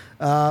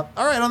 All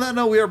right, on that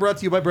note, we are brought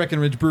to you by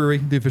Breckenridge Brewery,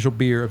 the official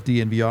beer of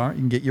DNVR. You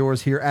can get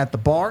yours here at the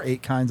bar,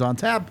 8 kinds on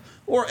tap,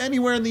 or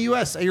anywhere in the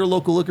U.S. at your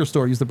local liquor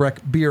store. Use the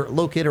Breck Beer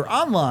Locator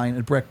online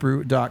at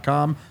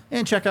breckbrew.com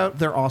and check out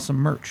their awesome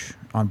merch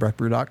on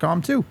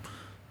breckbrew.com too.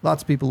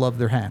 Lots of people love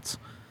their hats.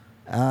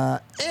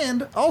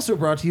 And also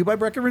brought to you by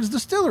Breckenridge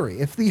Distillery.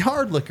 If the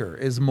hard liquor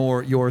is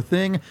more your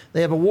thing,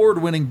 they have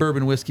award-winning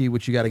bourbon whiskey,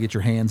 which you got to get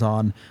your hands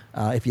on.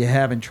 If you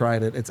haven't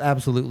tried it, it's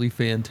absolutely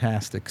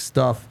fantastic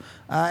stuff.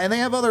 And they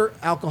have other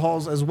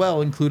alcohols as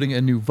well, including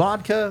a new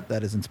vodka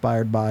that is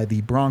inspired by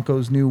the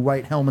Broncos' new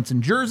white helmets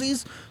and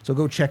jerseys. So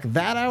go check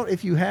that out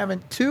if you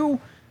haven't too.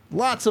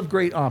 Lots of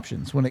great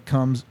options when it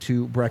comes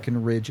to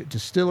Breckenridge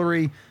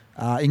Distillery.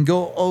 You can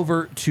go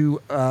over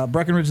to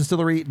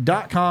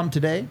BreckenridgeDistillery.com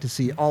today to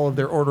see all of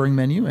their ordering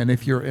menu. And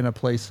if you're in a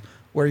place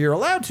where you're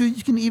allowed to,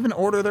 you can even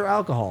order their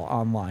alcohol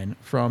online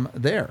from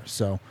there.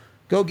 So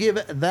go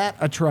give that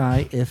a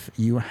try if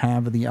you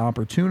have the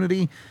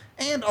opportunity.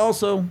 And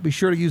also be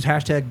sure to use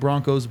hashtag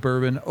Broncos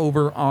Bourbon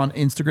over on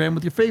Instagram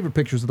with your favorite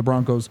pictures of the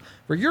Broncos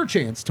for your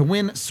chance to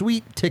win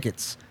sweet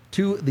tickets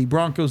to the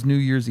Broncos New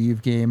Year's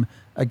Eve game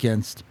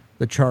against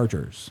the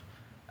Chargers.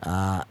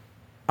 All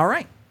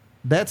right.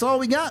 That's all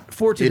we got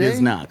for today. It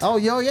is not. Oh,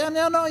 yeah,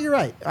 no, you're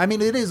right. I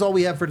mean, it is all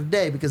we have for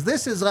today because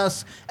this is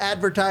us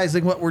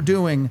advertising what we're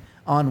doing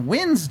on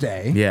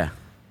Wednesday. Yeah.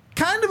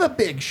 Kind of a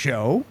big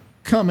show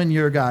coming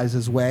your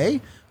guys' way.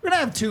 We're going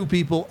to have 2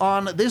 people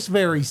on this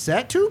very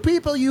set. 2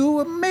 people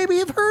you maybe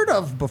have heard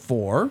of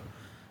before.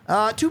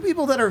 2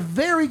 people that are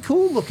very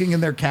cool looking in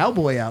their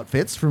cowboy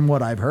outfits from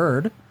what I've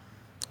heard.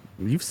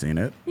 You've seen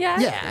it.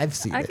 Yeah, I've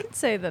seen it. I can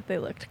say that they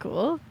looked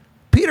cool.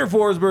 Peter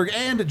Forsberg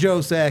and Joe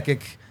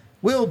Sakic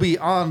will be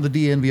on the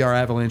DNVR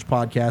Avalanche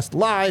podcast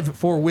live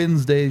for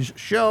Wednesday's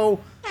show.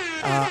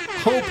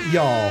 Hope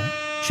y'all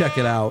check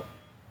it out.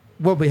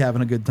 We'll be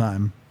having a good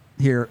time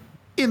here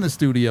in the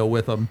studio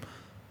with them,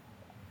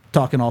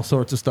 talking all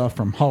sorts of stuff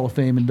from Hall of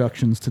Fame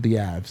inductions to the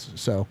Avs.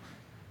 So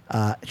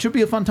it should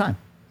be a fun time.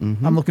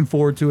 Mm-hmm. I'm looking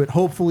forward to it.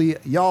 Hopefully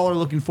y'all are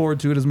looking forward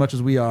to it as much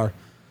as we are.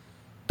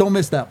 Don't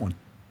miss that one.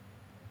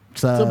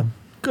 It's a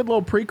good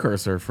little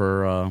precursor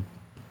for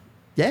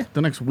yeah,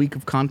 the next week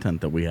of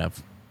content that we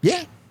have.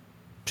 Yeah,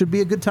 should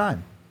be a good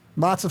time.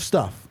 Lots of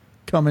stuff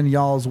coming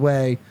y'all's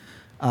way.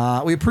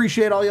 We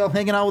appreciate all y'all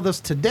hanging out with us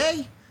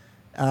today.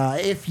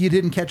 If you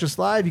didn't catch us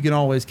live, you can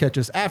always catch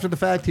us after the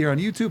fact here on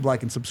YouTube.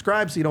 Like and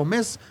subscribe so you don't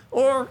miss.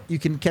 Or you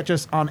can catch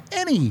us on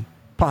any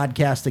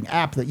podcasting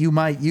app that you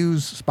might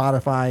use,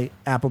 Spotify,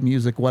 Apple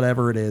Music,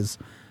 whatever it is.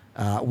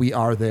 We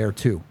are there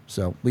too.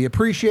 So we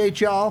appreciate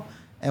y'all,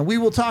 and we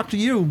will talk to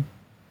you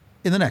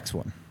in the next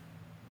one.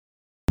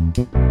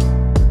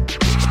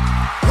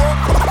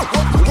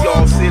 We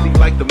all silly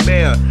like the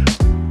mayor.